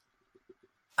it's...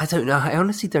 I don't know. I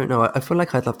honestly don't know. I feel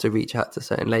like I'd love to reach out to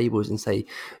certain labels and say,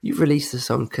 you've released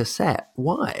this on cassette.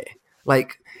 Why?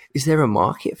 Like, is there a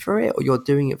market for it? Or you're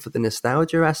doing it for the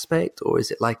nostalgia aspect? Or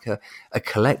is it like a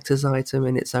collector's item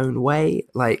in its own way?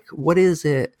 Like, what is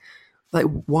it? Like,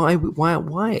 why?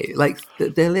 Like,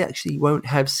 they actually won't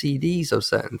have CDs of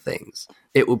certain things.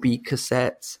 It will be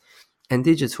cassettes and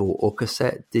digital, or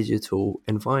cassette, digital,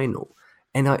 and vinyl.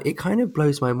 And it kind of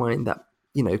blows my mind that,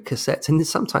 cassettes, and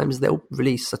sometimes they'll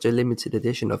release such a limited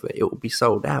edition of it, it will be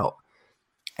sold out.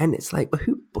 And it's like, but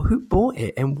who bought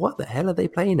it, and what the hell are they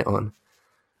playing it on?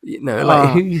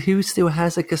 Who still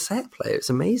has a cassette player? It's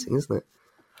amazing, isn't it?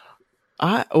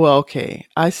 Okay.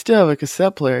 I still have a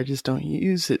cassette player. I just don't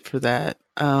use it for that.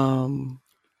 I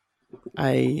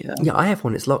have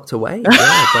one. It's locked away.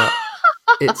 Yeah, but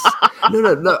it's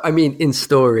no. I mean, in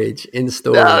storage. No,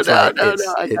 I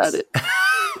got it.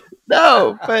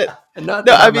 No, but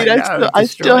I mean, I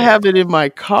still have it in my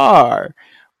car,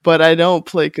 but I don't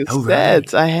play cassettes. Oh,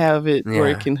 right. I have it where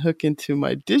it can hook into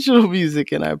my digital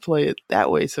music, and I play it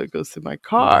that way, so it goes to my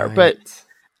car. Right. But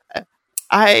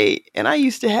I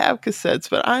used to have cassettes,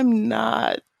 but I'm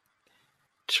not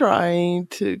trying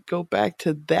to go back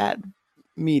to that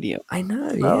medium. I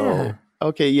know, yeah.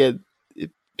 Okay, yeah.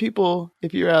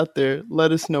 If you're out there,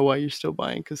 let us know why you're still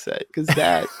buying cassette, because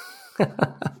that...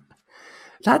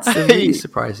 That's a really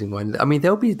surprising one. I mean,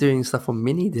 they'll be doing stuff on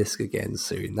mini disc again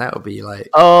soon. That'll be like...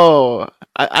 Oh,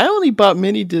 I only bought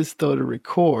mini disc, though, to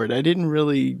record. I didn't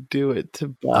really do it to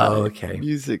buy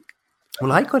music.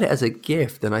 Well, I got it as a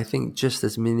gift, and I think just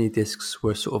as mini discs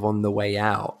were sort of on the way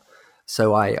out.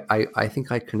 So I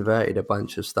think I converted a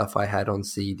bunch of stuff I had on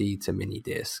CD to mini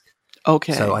disc.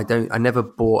 Okay. So I never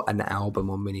bought an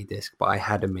album on mini disc, but I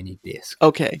had a mini disc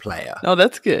player. Oh,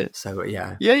 that's good. So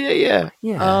yeah. Yeah.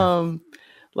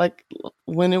 Like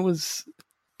when it was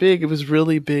big, it was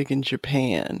really big in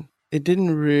Japan. It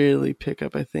didn't really pick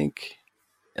up, I think,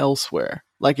 elsewhere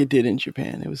like it did in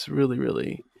Japan. It was really,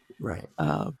 really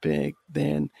big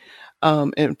then.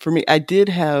 And for me, I did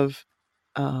have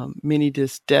mini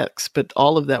disc decks, but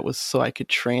all of that was so I could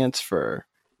transfer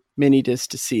mini disc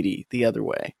to CD the other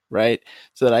way, right?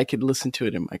 So that I could listen to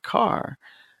it in my car,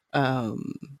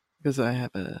 because I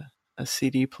have a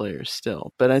CD player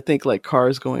still. But I think like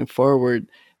cars going forward,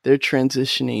 they're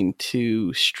transitioning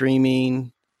to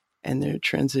streaming and they're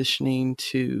transitioning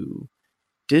to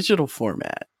digital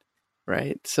format,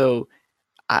 right? So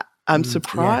I'm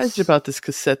surprised about this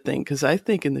cassette thing, because I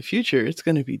think in the future it's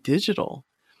going to be digital.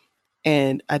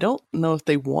 And I don't know if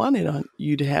they want it on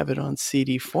you to have it on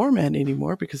CD format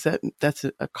anymore, because that's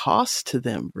a cost to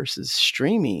them versus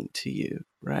streaming to you,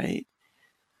 right?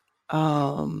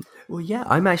 Well, yeah,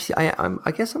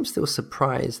 I guess I'm still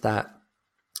surprised that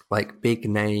like big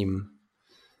name.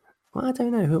 Well, I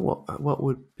don't know what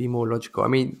would be more logical. I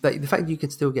mean, the fact you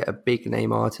could still get a big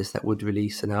name artist that would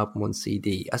release an album on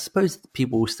CD. I suppose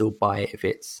people will still buy it if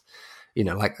it's,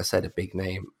 like I said, a big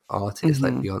name artist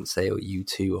like Beyonce or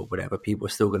U2 or whatever. People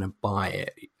are still going to buy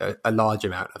it, a large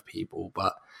amount of people.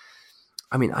 But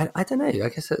I mean, I don't know. I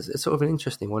guess it's sort of an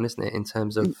interesting one, isn't it? In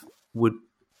terms of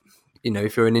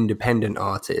if you're an independent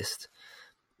artist,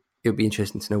 it would be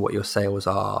interesting to know what your sales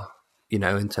are,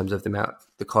 in terms of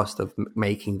the cost of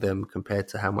making them compared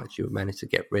to how much you managed to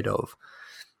get rid of.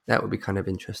 That would be kind of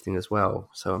interesting as well.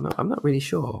 So I'm not really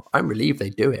sure. I'm relieved they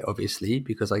do it, obviously,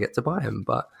 because I get to buy them.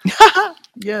 But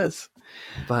yes,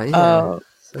 but yeah,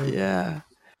 yeah,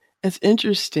 it's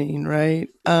interesting, right?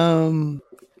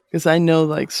 Because I know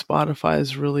like Spotify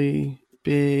is really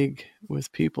big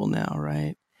with people now,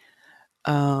 right?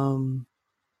 And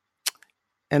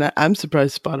I'm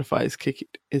surprised Spotify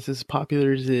is as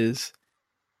popular as it is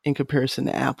in comparison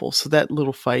to Apple. So that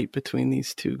little fight between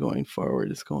these two going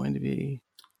forward is going to be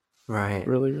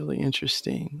really, really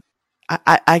interesting.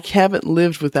 I haven't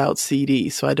lived without CD,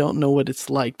 so I don't know what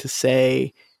it's like to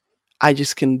say I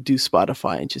just can do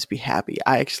Spotify and just be happy.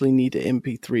 I actually need to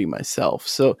MP3 myself.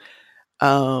 So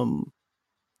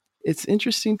it's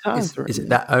interesting times. Is it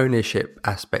that ownership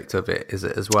aspect of it? Is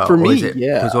it as well? For me,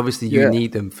 yeah. Because obviously you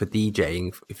need them for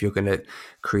DJing. If you're going to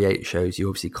create shows, you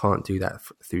obviously can't do that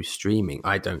through streaming.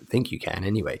 I don't think you can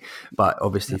anyway. But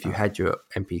obviously if you had your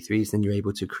MP3s, then you're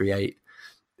able to create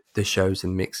the shows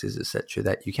and mixes, etc.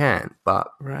 that you can. But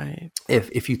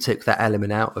if you took that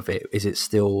element out of it, is it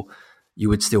still, you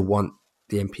would still want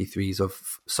the MP3s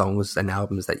of songs and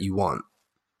albums that you want?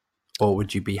 Or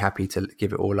would you be happy to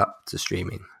give it all up to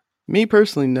streaming? Me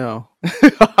personally, no.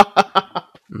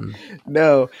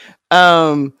 No.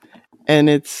 And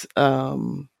it's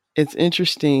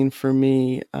interesting for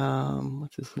me.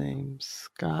 What's his name?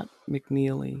 Scott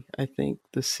McNeely, I think,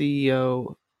 the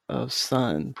CEO of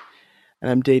Sun. And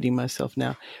I'm dating myself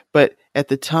now. But at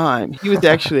the time, he was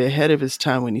actually ahead of his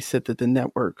time when he said that the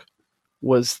network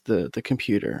was the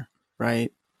computer,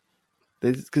 right?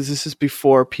 Because this is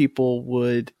before people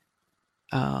would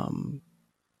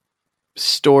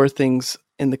store things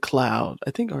in the cloud. I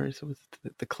think, or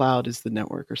the cloud is the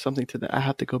network or something to that. I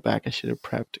have to go back. I should have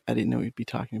prepped. I didn't know we'd be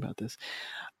talking about this.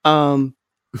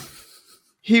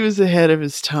 He was ahead of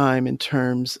his time in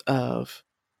terms of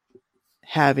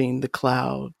having the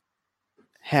cloud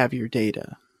have your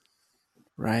data,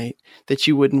 right? That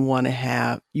you wouldn't want to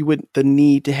have, the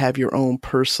need to have your own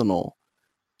personal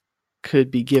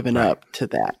could be given up to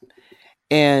that.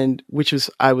 And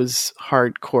I was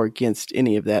hardcore against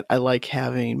any of that. I like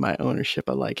having my ownership.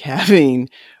 I like having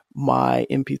my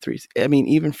MP3s. I mean,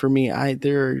 even for me,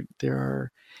 there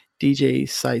are DJ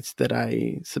sites that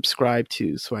I subscribe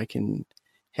to so I can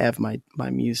have my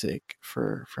music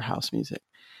for house music.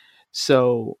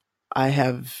 So I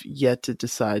have yet to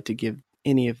decide to give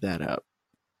any of that up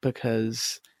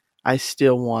because I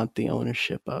still want the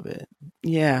ownership of it.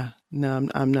 Yeah, no,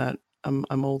 I'm not. I'm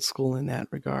old school in that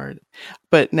regard.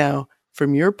 But now,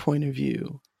 from your point of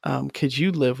view, could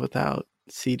you live without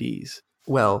CDs?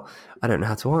 Well, I don't know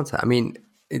how to answer. I mean,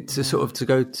 it's a sort of to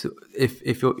go to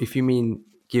if you mean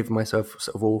give myself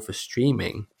sort of all for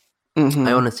streaming. Mm-hmm.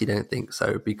 I honestly don't think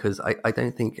so, because I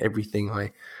don't think everything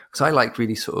because I like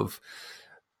really sort of.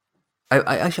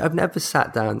 I've never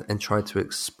sat down and tried to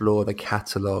explore the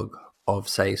catalog of,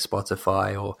 say,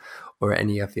 Spotify or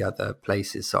any of the other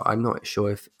places. So I'm not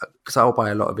sure because I'll buy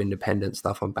a lot of independent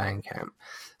stuff on Bandcamp.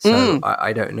 So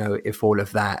I don't know if all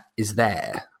of that is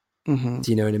there. Mm-hmm.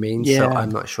 Do you know what I mean? Yeah. So I'm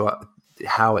not sure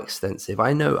how extensive.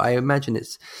 I imagine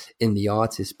it's in the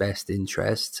artist's best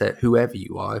interest to whoever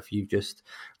you are. If you've just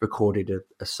recorded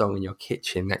a song in your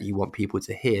kitchen that you want people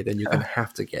to hear, then you're going to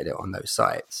have to get it on those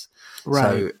sites.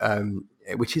 Right. So,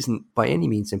 which isn't by any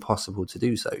means impossible to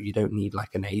do so. You don't need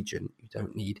like an agent. You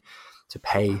don't need to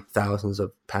pay thousands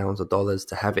of pounds or dollars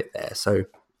to have it there. So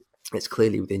it's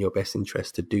clearly within your best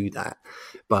interest to do that.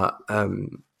 But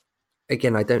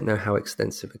again, I don't know how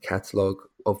extensive a catalogue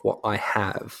of what I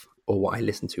have or what I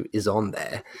listen to is on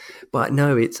there. But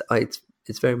no, it's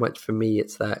very much for me,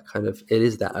 it's that kind of, it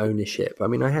is that ownership. I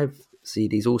mean, I have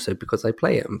CDs also because I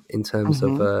play them in terms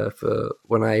of for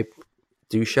when I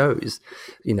do shows,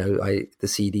 you know, the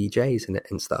CDJs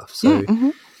and stuff. So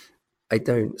I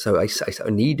don't, so I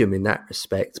need them in that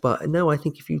respect. But no, I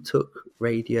think if you took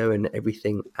radio and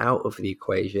everything out of the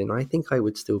equation, I think I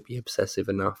would still be obsessive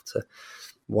enough to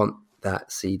want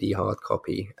that CD hard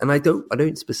copy. And I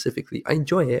don't specifically, I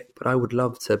enjoy it, but I would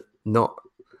love to not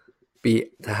to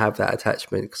have that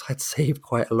attachment because I'd save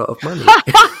quite a lot of money.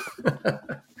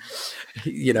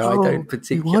 You know, I don't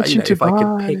particularly, you know, if I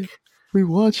could pick. We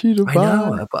want you to buy. I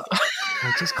know, but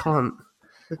I just can't.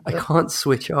 I can't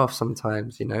switch off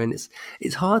sometimes, you know, and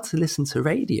it's hard to listen to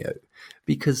radio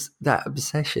because that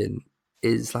obsession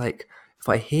is like, if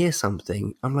I hear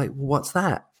something, I'm like, what's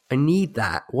that? I need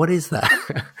that. What is that?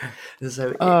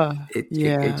 So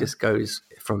it just goes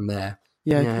from there.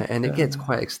 Yeah, and it gets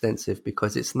quite extensive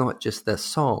because it's not just the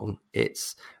song,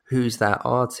 it's who's that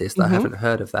artist. I haven't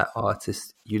heard of that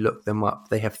artist. You look them up,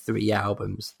 they have 3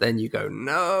 albums. Then you go,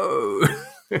 no.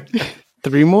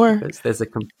 3 more? There's a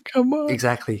come on.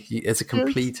 Exactly. There's a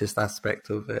completist aspect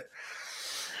of it.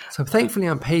 So thankfully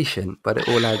I'm patient, but it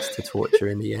all adds to torture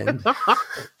in the end.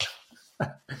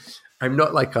 I'm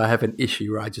not like I have an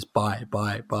issue where I just buy.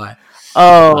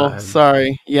 Oh,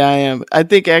 sorry. Yeah, I am. I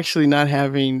think actually not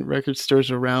having record stores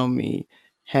around me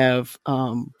have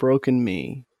broken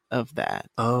me of that.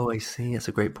 Oh, I see. That's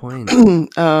a great point.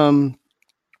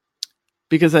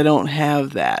 Because I don't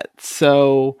have that.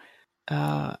 So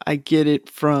I get it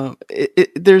from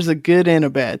there's a good and a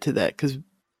bad to that, because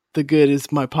the good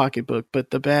is my pocketbook,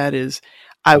 but the bad is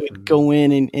I would go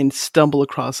in and stumble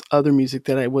across other music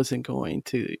that I wasn't going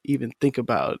to even think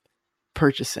about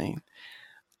purchasing.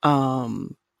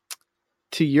 To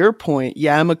your point,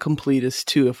 yeah, I'm a completist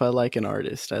too. If I like an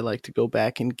artist, I like to go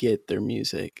back and get their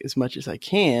music as much as I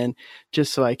can,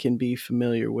 just so I can be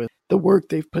familiar with the work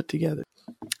they've put together.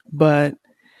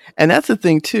 And that's the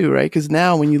thing too, right? Because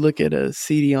now when you look at a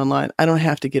CD online, I don't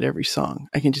have to get every song.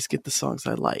 I can just get the songs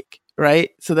I like, right?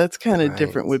 So that's kind of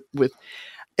different with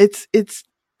it's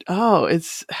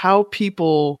how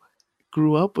people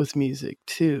grew up with music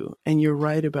too. And you're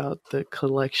right about the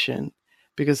collection,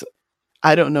 because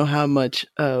I don't know how much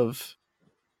of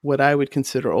what I would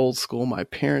consider old school, my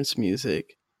parents'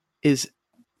 music, is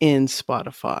in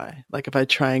Spotify. Like if I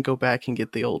try and go back and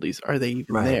get the oldies, are they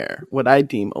even there? What I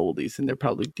deem oldies, and they're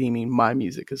probably deeming my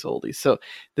music as oldies. So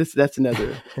that's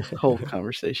another whole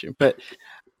conversation. But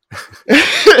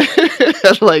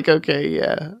like, okay,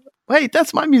 yeah. Wait,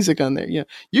 that's my music on there. Yeah,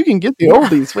 you can get the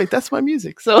oldies. Wait, that's my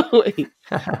music. So wait,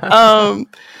 I'm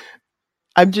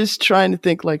just trying to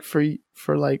think like for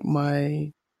like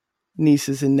my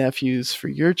nieces and nephews, for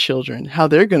your children, how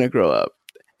they're going to grow up.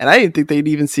 And I didn't think they'd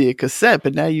even see a cassette,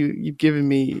 but now you've given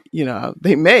me, you know,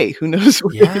 they may, who knows?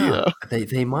 Yeah, you know?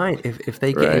 they might if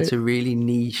they get into really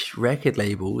niche record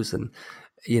labels and,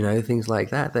 you know, things like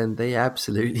that, then they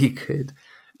absolutely could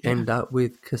end up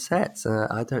with cassettes.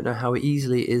 I don't know how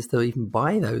easily it is to even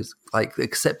buy those, like the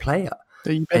cassette player.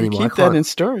 So you better keep that in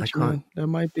storage, man. That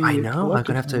might be. I know. I'm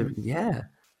gonna have to. Yeah.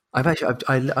 I've actually.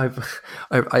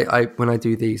 I when I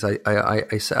do these,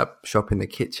 I set up shop in the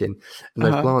kitchen, and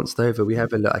I've glanced over. We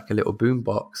have a little boom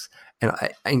box, and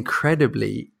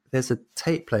incredibly, there's a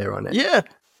tape player on it. Yeah.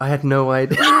 I had no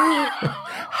idea.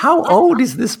 How old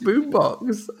is this boom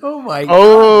box? Oh my god!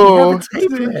 You have a tape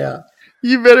player.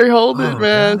 You better hold it,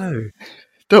 man. No.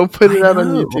 Don't put it out on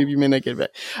YouTube. You may not get it back.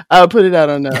 I'll put it out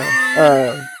on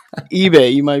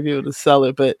eBay. You might be able to sell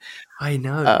it, but I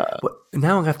know. But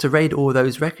now I have to raid all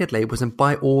those record labels and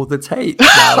buy all the tapes.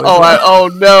 Oh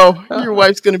no! Your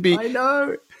wife's gonna be. I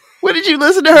know. What did you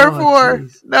listen to her for?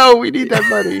 Geez. No, we need that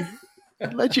money.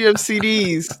 Let you have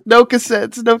CDs, no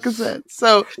cassettes.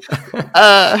 So,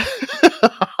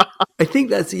 I think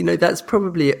that's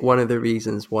probably one of the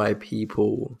reasons why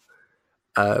people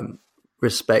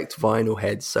respect vinyl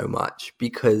heads so much,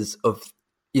 because of,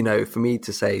 you know, for me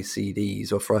to say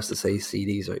CDs, or for us to say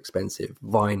CDs are expensive,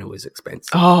 vinyl is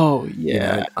expensive. Oh yeah. You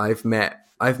know, I've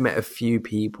met a few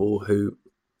people who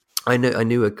I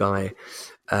knew a guy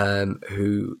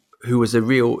who was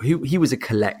he was a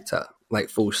collector, like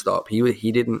full stop. He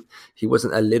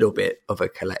wasn't a little bit of a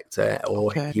collector,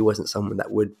 or he wasn't someone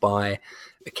that would buy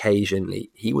occasionally.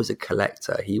 He was a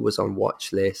collector. He was on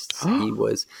watch lists.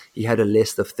 He had a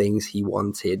list of things he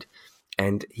wanted,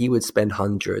 and he would spend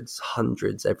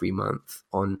hundreds every month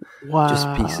on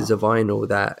just pieces of vinyl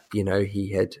that, you know, he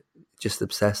had just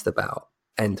obsessed about.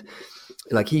 and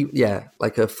like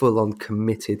like a full-on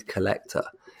committed collector.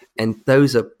 And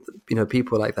those are,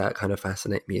 people like that kind of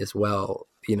fascinate me as well,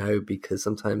 because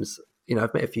sometimes,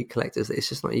 I've met a few collectors that it's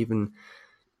just not even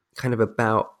kind of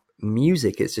about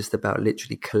music. It's just about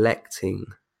literally collecting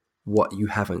what you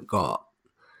haven't got.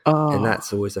 And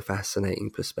that's always a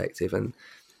fascinating perspective. And,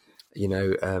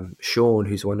 Sean,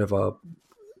 who's one of our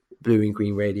Blue and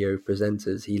Green Radio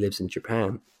presenters, he lives in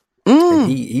Japan. And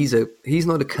he's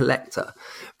not a collector,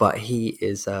 but he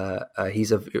is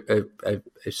he's a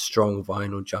strong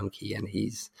vinyl junkie, and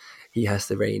he has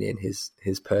to rein in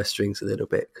his purse strings a little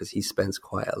bit because he spends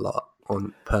quite a lot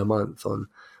per month on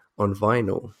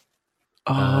vinyl.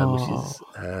 Which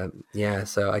is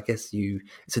so I guess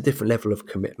it's a different level of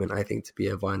commitment, I think, to be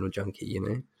a vinyl junkie.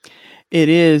 It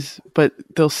is, but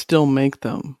they'll still make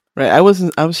them, right? I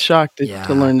was shocked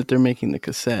to learn that they're making the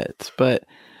cassettes, but.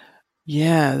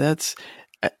 Yeah,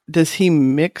 does he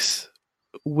mix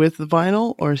with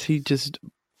vinyl, or is he just?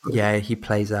 Yeah, he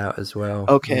plays out as well.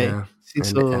 Okay, yeah.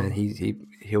 And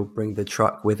he'll bring the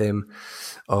truck with him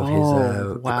of his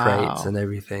the crates and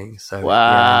everything. So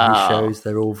he shows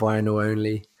they're all vinyl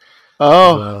only.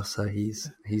 Oh, as well, so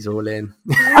he's all in.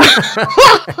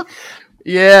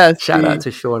 Yeah, shout out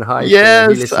to Sean Hyde.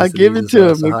 Yes, I give it to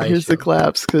him. Here's the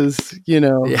claps, because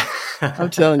I'm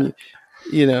telling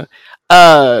you,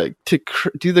 to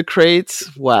do the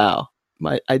crates, wow!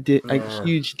 I did a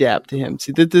huge dap to him.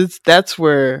 See, that's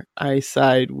where I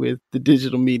side with the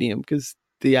digital medium, because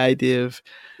the idea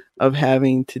of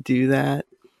having to do that,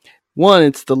 one,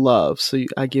 it's the love, so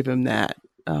I give him that.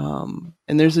 And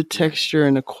there's a texture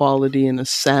and a quality and a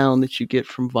sound that you get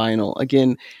from vinyl.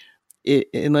 Again,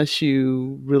 unless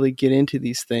you really get into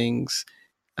these things,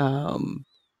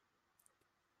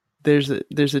 there's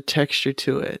a texture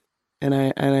to it. And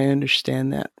I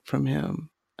understand that from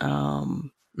him. I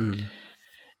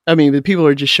mean, the people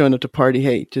are just showing up to party.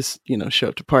 Hey, just show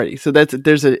up to party. So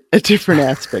there's a different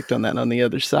aspect on that on the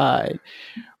other side.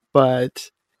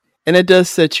 And it does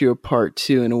set you apart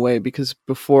too, in a way, because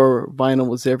before vinyl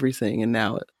was everything, and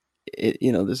now it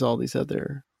there's all these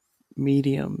other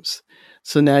mediums.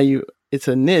 So now it's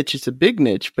a niche. It's a big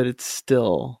niche, but it's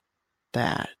still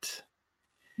that,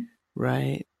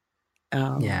 right?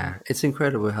 It's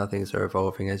incredible how things are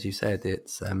evolving. As you said,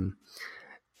 it's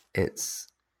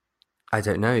I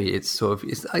don't know. It's sort of,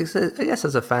 I guess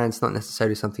as a fan, it's not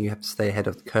necessarily something you have to stay ahead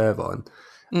of the curve on.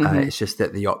 It's just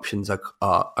that the options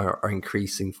are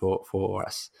increasing for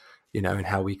us, and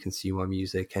how we consume our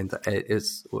music. And I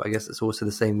guess it's also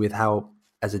the same with how,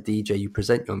 as a DJ, you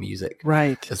present your music,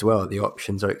 right? As well, the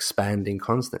options are expanding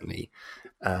constantly.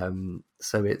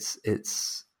 So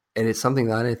it's something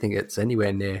that I don't think it's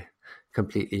anywhere near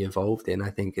completely evolved in. I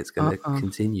think it's going to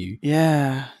continue.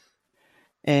 Yeah.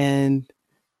 And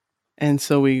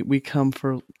so we come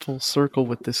full circle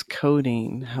with this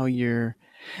coding, how you're,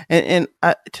 and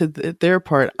to their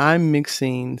part, I'm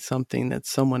mixing something that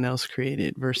someone else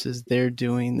created versus they're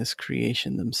doing this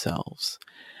creation themselves.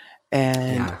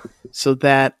 And so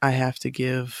that I have to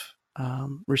give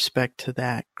respect to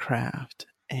that craft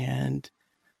and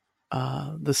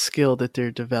the skill that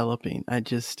they're developing. I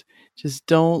just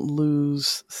don't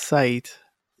lose sight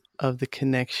of the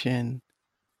connection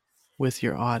with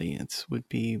your audience would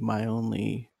be my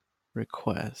only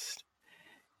request.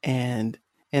 And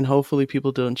hopefully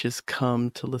people don't just come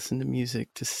to listen to music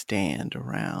to stand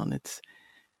around. It's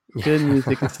good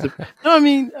music. No, I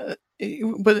mean,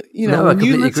 but no, I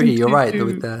completely agree. You're right.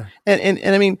 And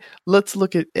I mean, let's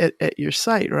look at your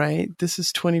site, right? This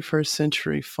is 21st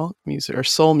century funk music or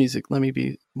soul music. Let me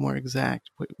be more exact.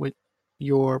 What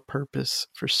your purpose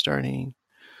for starting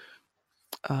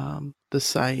the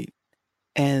site,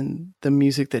 and the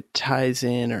music that ties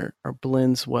in or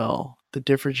blends well, the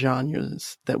different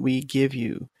genres that we give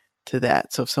you to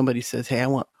that. So if somebody says, hey, I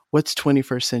want, what's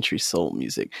 21st century soul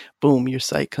music? Boom, your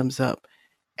site comes up,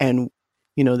 and,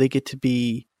 they get to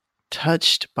be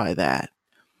touched by that.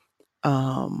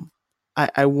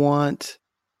 I want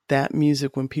that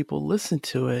music, when people listen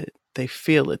to it, they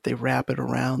feel it, they wrap it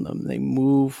around them, they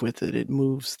move with it, it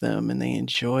moves them, and they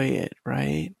enjoy it,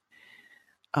 right?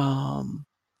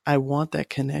 I want that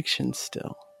connection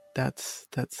still. That's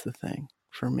the thing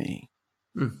for me.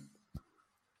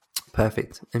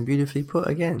 Perfect and beautifully put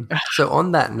again. So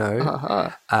on that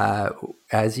note,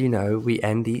 as you know, we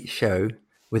end each show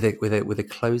with a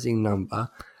closing number.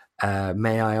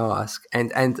 May I ask,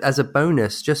 and as a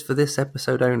bonus, just for this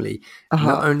episode only,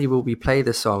 not only will we play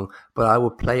the song, but I will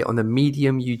play it on the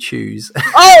medium you choose.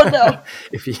 Oh no!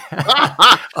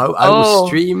 I will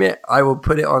stream it. I will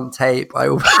put it on tape. I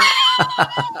will.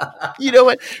 You know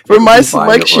what? For my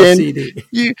selection,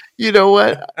 you know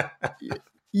what?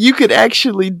 You could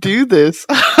actually do this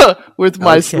with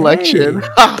my selection.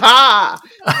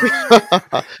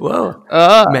 Well,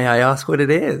 may I ask what it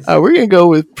is? We're going to go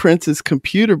with Prince's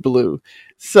Computer Blue.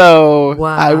 So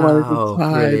I wanted to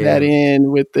tie that in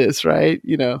with this, right?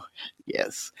 You know,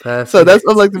 yes. Perfect. So that's,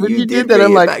 I'm like, when you did that,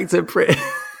 I'm like, back to Prince.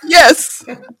 Yes,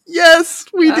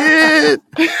 we did.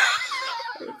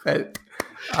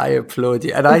 I applaud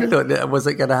you. And I thought that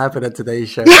wasn't going to happen on today's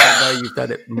show. I know you've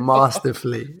done it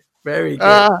masterfully. Very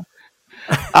good.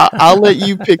 I'll let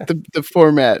you pick the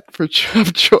format for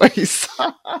choice.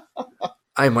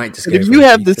 I might just. If you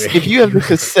have the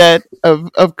cassette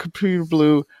of Computer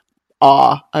Blue,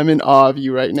 I'm in awe of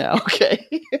you right now. Okay.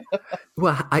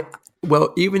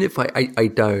 Well, even if I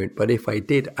don't, but if I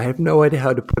did, I have no idea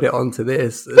how to put it onto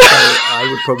this. So I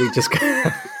would probably just.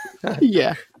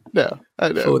 Yeah. No, I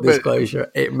know. Full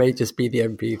disclosure, it may just be the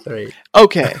MP3.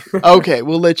 Okay,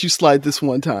 we'll let you slide this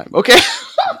one time. Okay.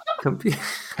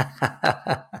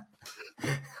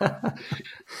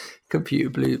 Computer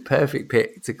Blue, perfect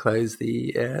pick to close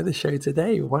the show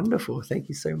today. Wonderful. Thank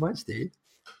you so much, dude.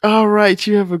 All right,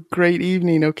 you have a great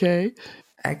evening, okay?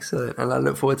 Excellent, and I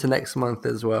look forward to next month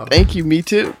as well. Thank you, me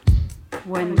too.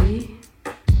 Wendy?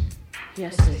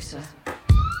 Yes, Lisa.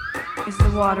 Is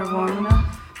the water warm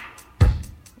enough?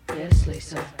 Yes,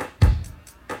 Lisa.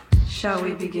 Shall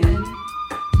we begin?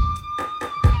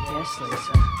 Yes,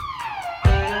 Lisa.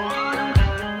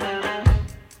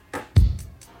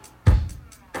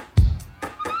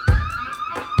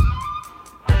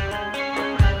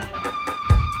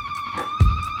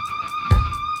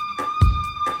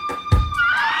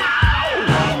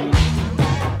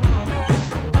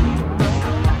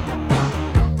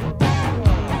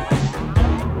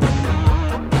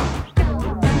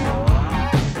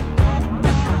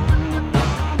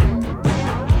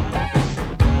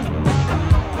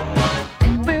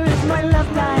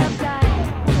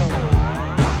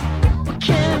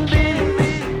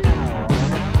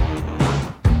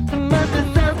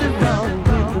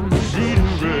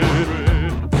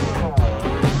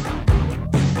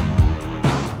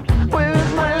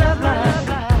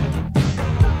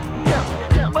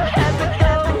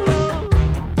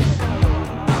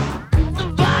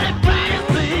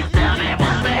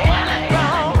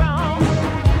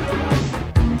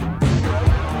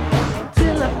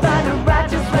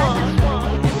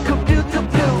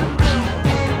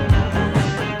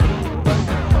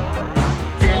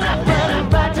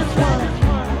 Just one.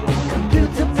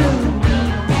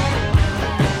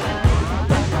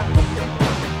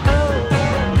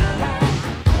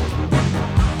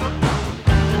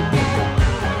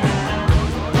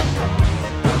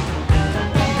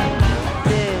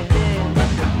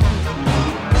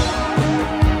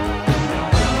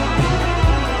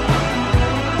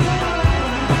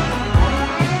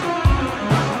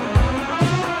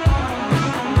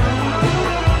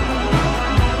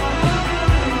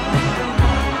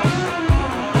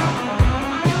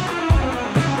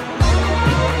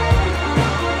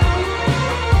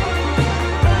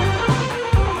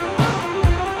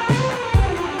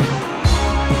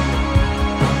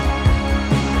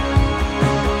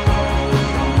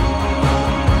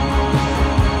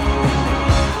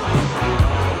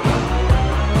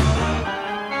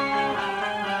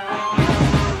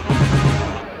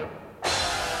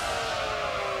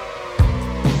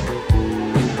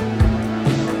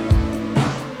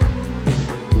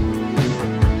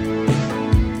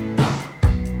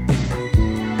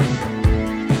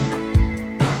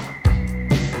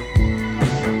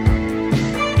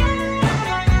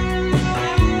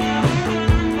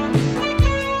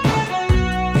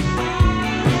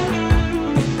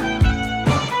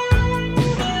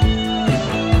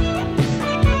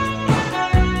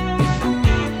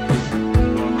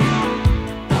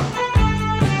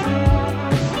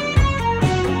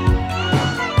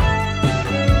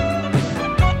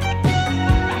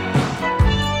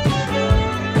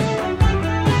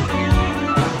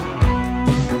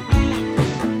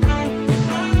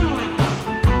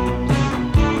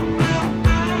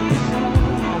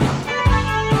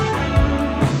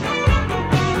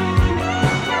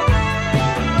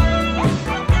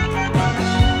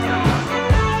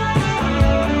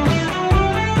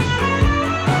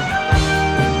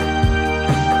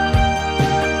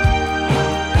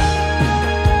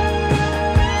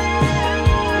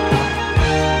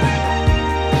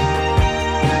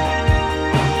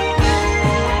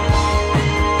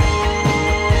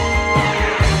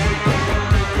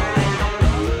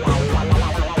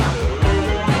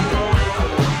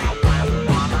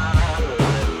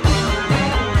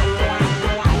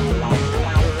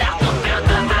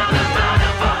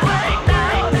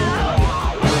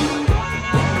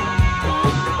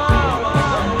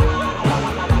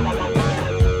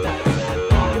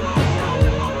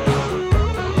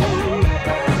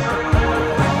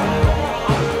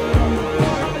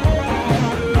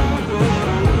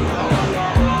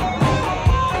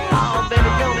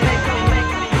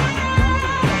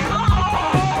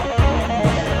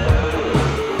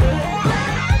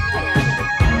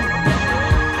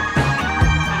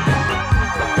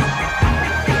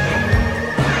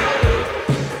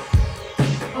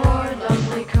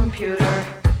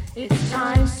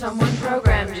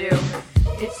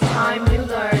 time you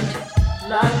learned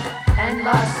love and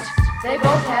lust. They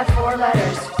both have 4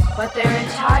 letters, but they're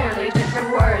entirely different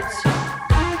words.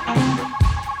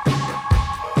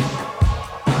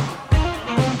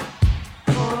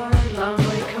 Poor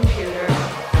lonely computer.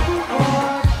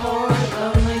 Poor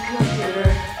lonely computer.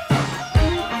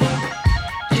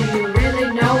 Do you really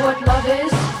know what love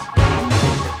is?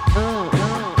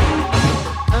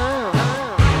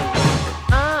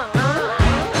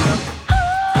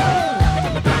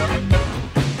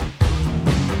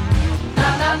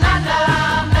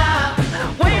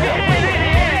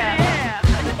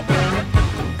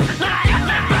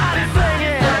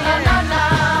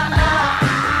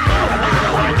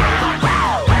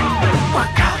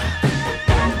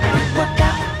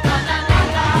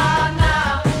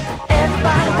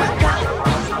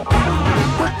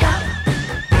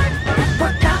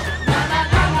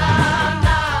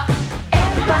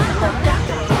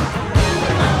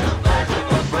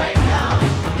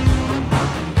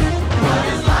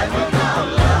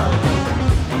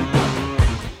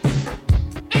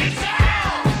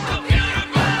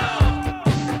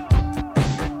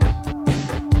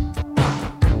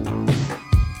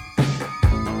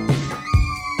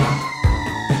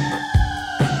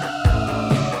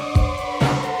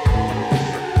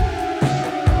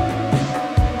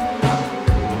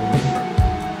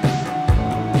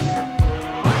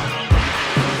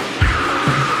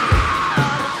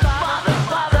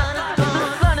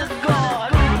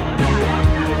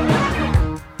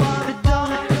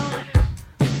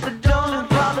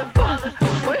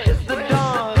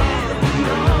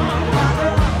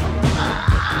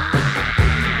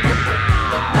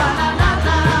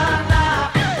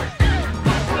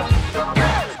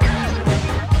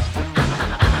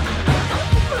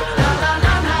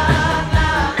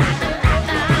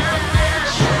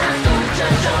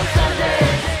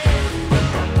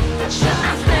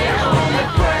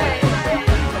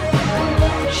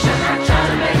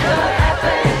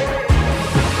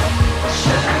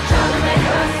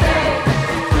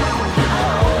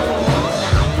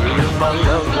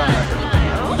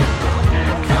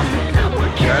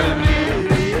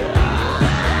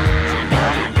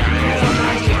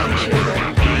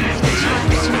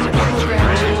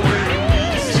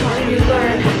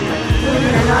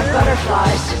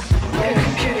 Butterflies, they're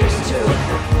computers too,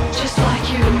 just like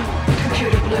you,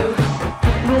 computer blue.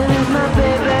 Where's my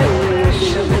baby?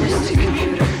 Chauvinistic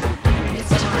computer.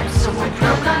 It's time someone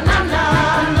broke.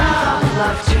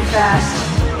 Love too fast,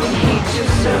 and heat too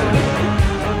soon,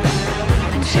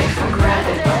 and take for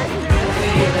granted the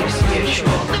feelings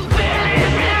mutual.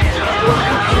 We're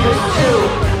computers too,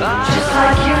 just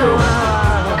like you,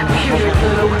 computer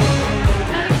blue.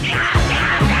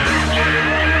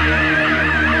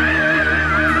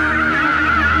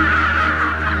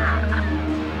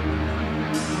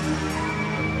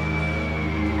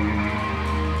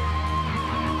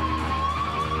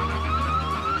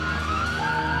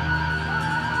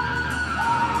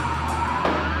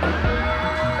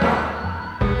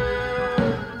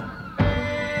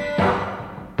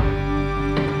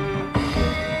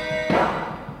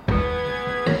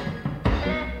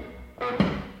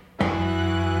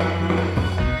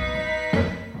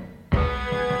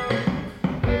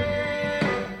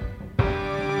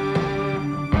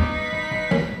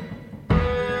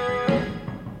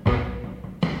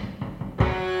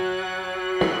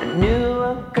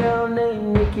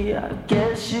 I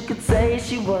guess you could say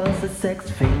she was a sex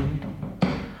fiend.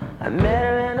 I met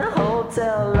her in a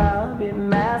hotel lobby,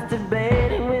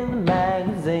 masturbating with a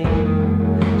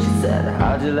magazine. She said,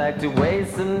 how'd you like to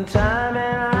waste some time?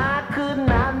 And I could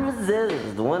not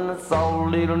resist when I saw a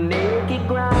little naked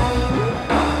ground.